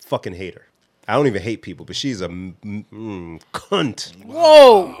dick, fucking hate her. I don't even hate people, but she's a cunt.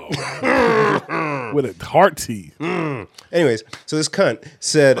 Whoa! With a heart tea. Anyways, so this cunt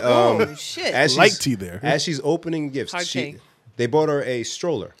said, Oh, shit. as she's- Light tea there. As she's opening gifts, Hard tea. they bought her a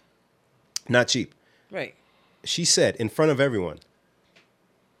stroller, not cheap. Right. She said in front of everyone,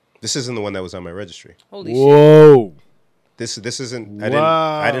 "This isn't the one that was on my registry. Holy shit. Whoa. This isn't.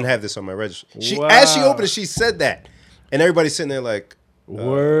 Wow. I didn't have this on my registry." Wow. As she opened it, she said that, and everybody's sitting there like,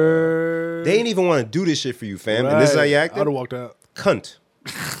 Word. "They ain't even want to do this shit for you, fam." And this is how you I'd acting, have walked out. cunt,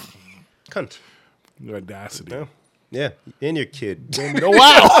 cunt. Your audacity. Yeah, yeah, and your kid. Oh,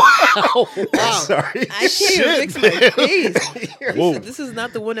 wow. Sorry. I can't even fix my face. Whoa. This is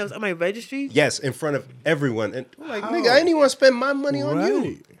not the one that was on my registry. Yes, in front of everyone, and I'm like, nigga, I didn't even want to spend my money on you.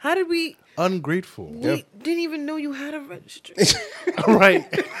 Right. How did we? Ungrateful. We didn't even know you had a registry Right.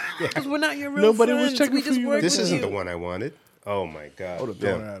 because we're not your real Nobody was friends. checking We for just you. work This with isn't you. the one I wanted. Oh my god. I would have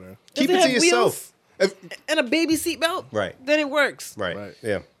Yeah. thrown it at her. Keep Does it it to have yourself. and a baby seatbelt, Right. then it works. Right. Right.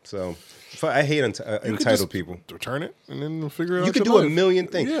 Yeah. So I hate You could entitled just people. return it and then figure it out. You could your do a life. million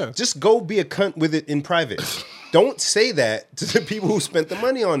things. Yeah. Just go be a cunt with it in private. Don't say that to the people who spent the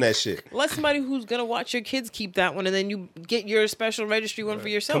money on that shit. Let somebody who's gonna watch your kids keep that one, and then you get your special registry one for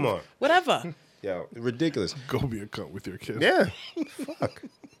yourself. Come on. Whatever. Yo, ridiculous. Go be a cunt with your kids. Yeah. Fuck.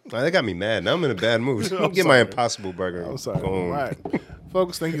 Nah, that got me mad. Now I'm in a bad mood. I'll get my Impossible Burger. I'm sorry. going. All right.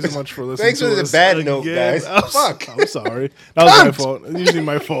 Folks, thank you so much for listening. Thanks to for the us bad note, again. guys. Fuck. I'm sorry. That was my fault. It's usually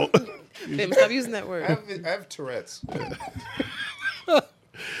my fault. Babe, stop using that word. I have Tourette's. Guys,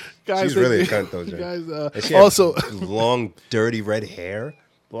 She's thank really you. a cunt, though, Jen. Guys, And she had also, long, dirty red hair.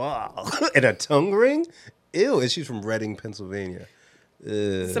 Wow. And a tongue ring. Ew. And she's from Reading, Pennsylvania.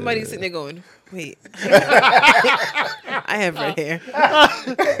 Somebody's sitting there going, "Wait, I have red hair."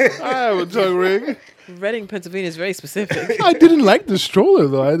 I have a tongue ring. Reading, Pennsylvania is very specific. I didn't like the stroller,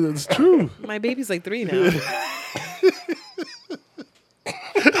 though. It's true. My baby's like 3 now.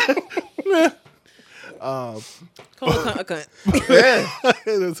 Call a cunt.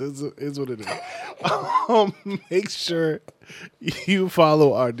 It's what it is. Make sure you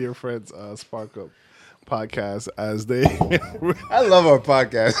follow our dear friends Spark Up podcast as they I love our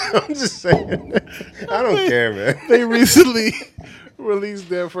podcast. I'm just saying. I don't care, man. they recently released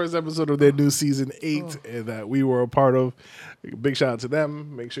their first episode of their new season 8 and that we were a part of. Big shout out to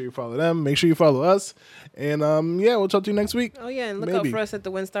them. Make sure you follow them. Make sure you follow us. And yeah, we'll talk to you next week. Oh yeah, and look Maybe. out for us at the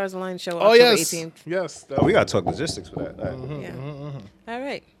When Stars Align show. Oh October yes, 18th. yes. Oh, we got to talk logistics for that. All right. Yeah. All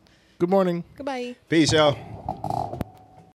right. Good morning. Goodbye. Peace, y'all.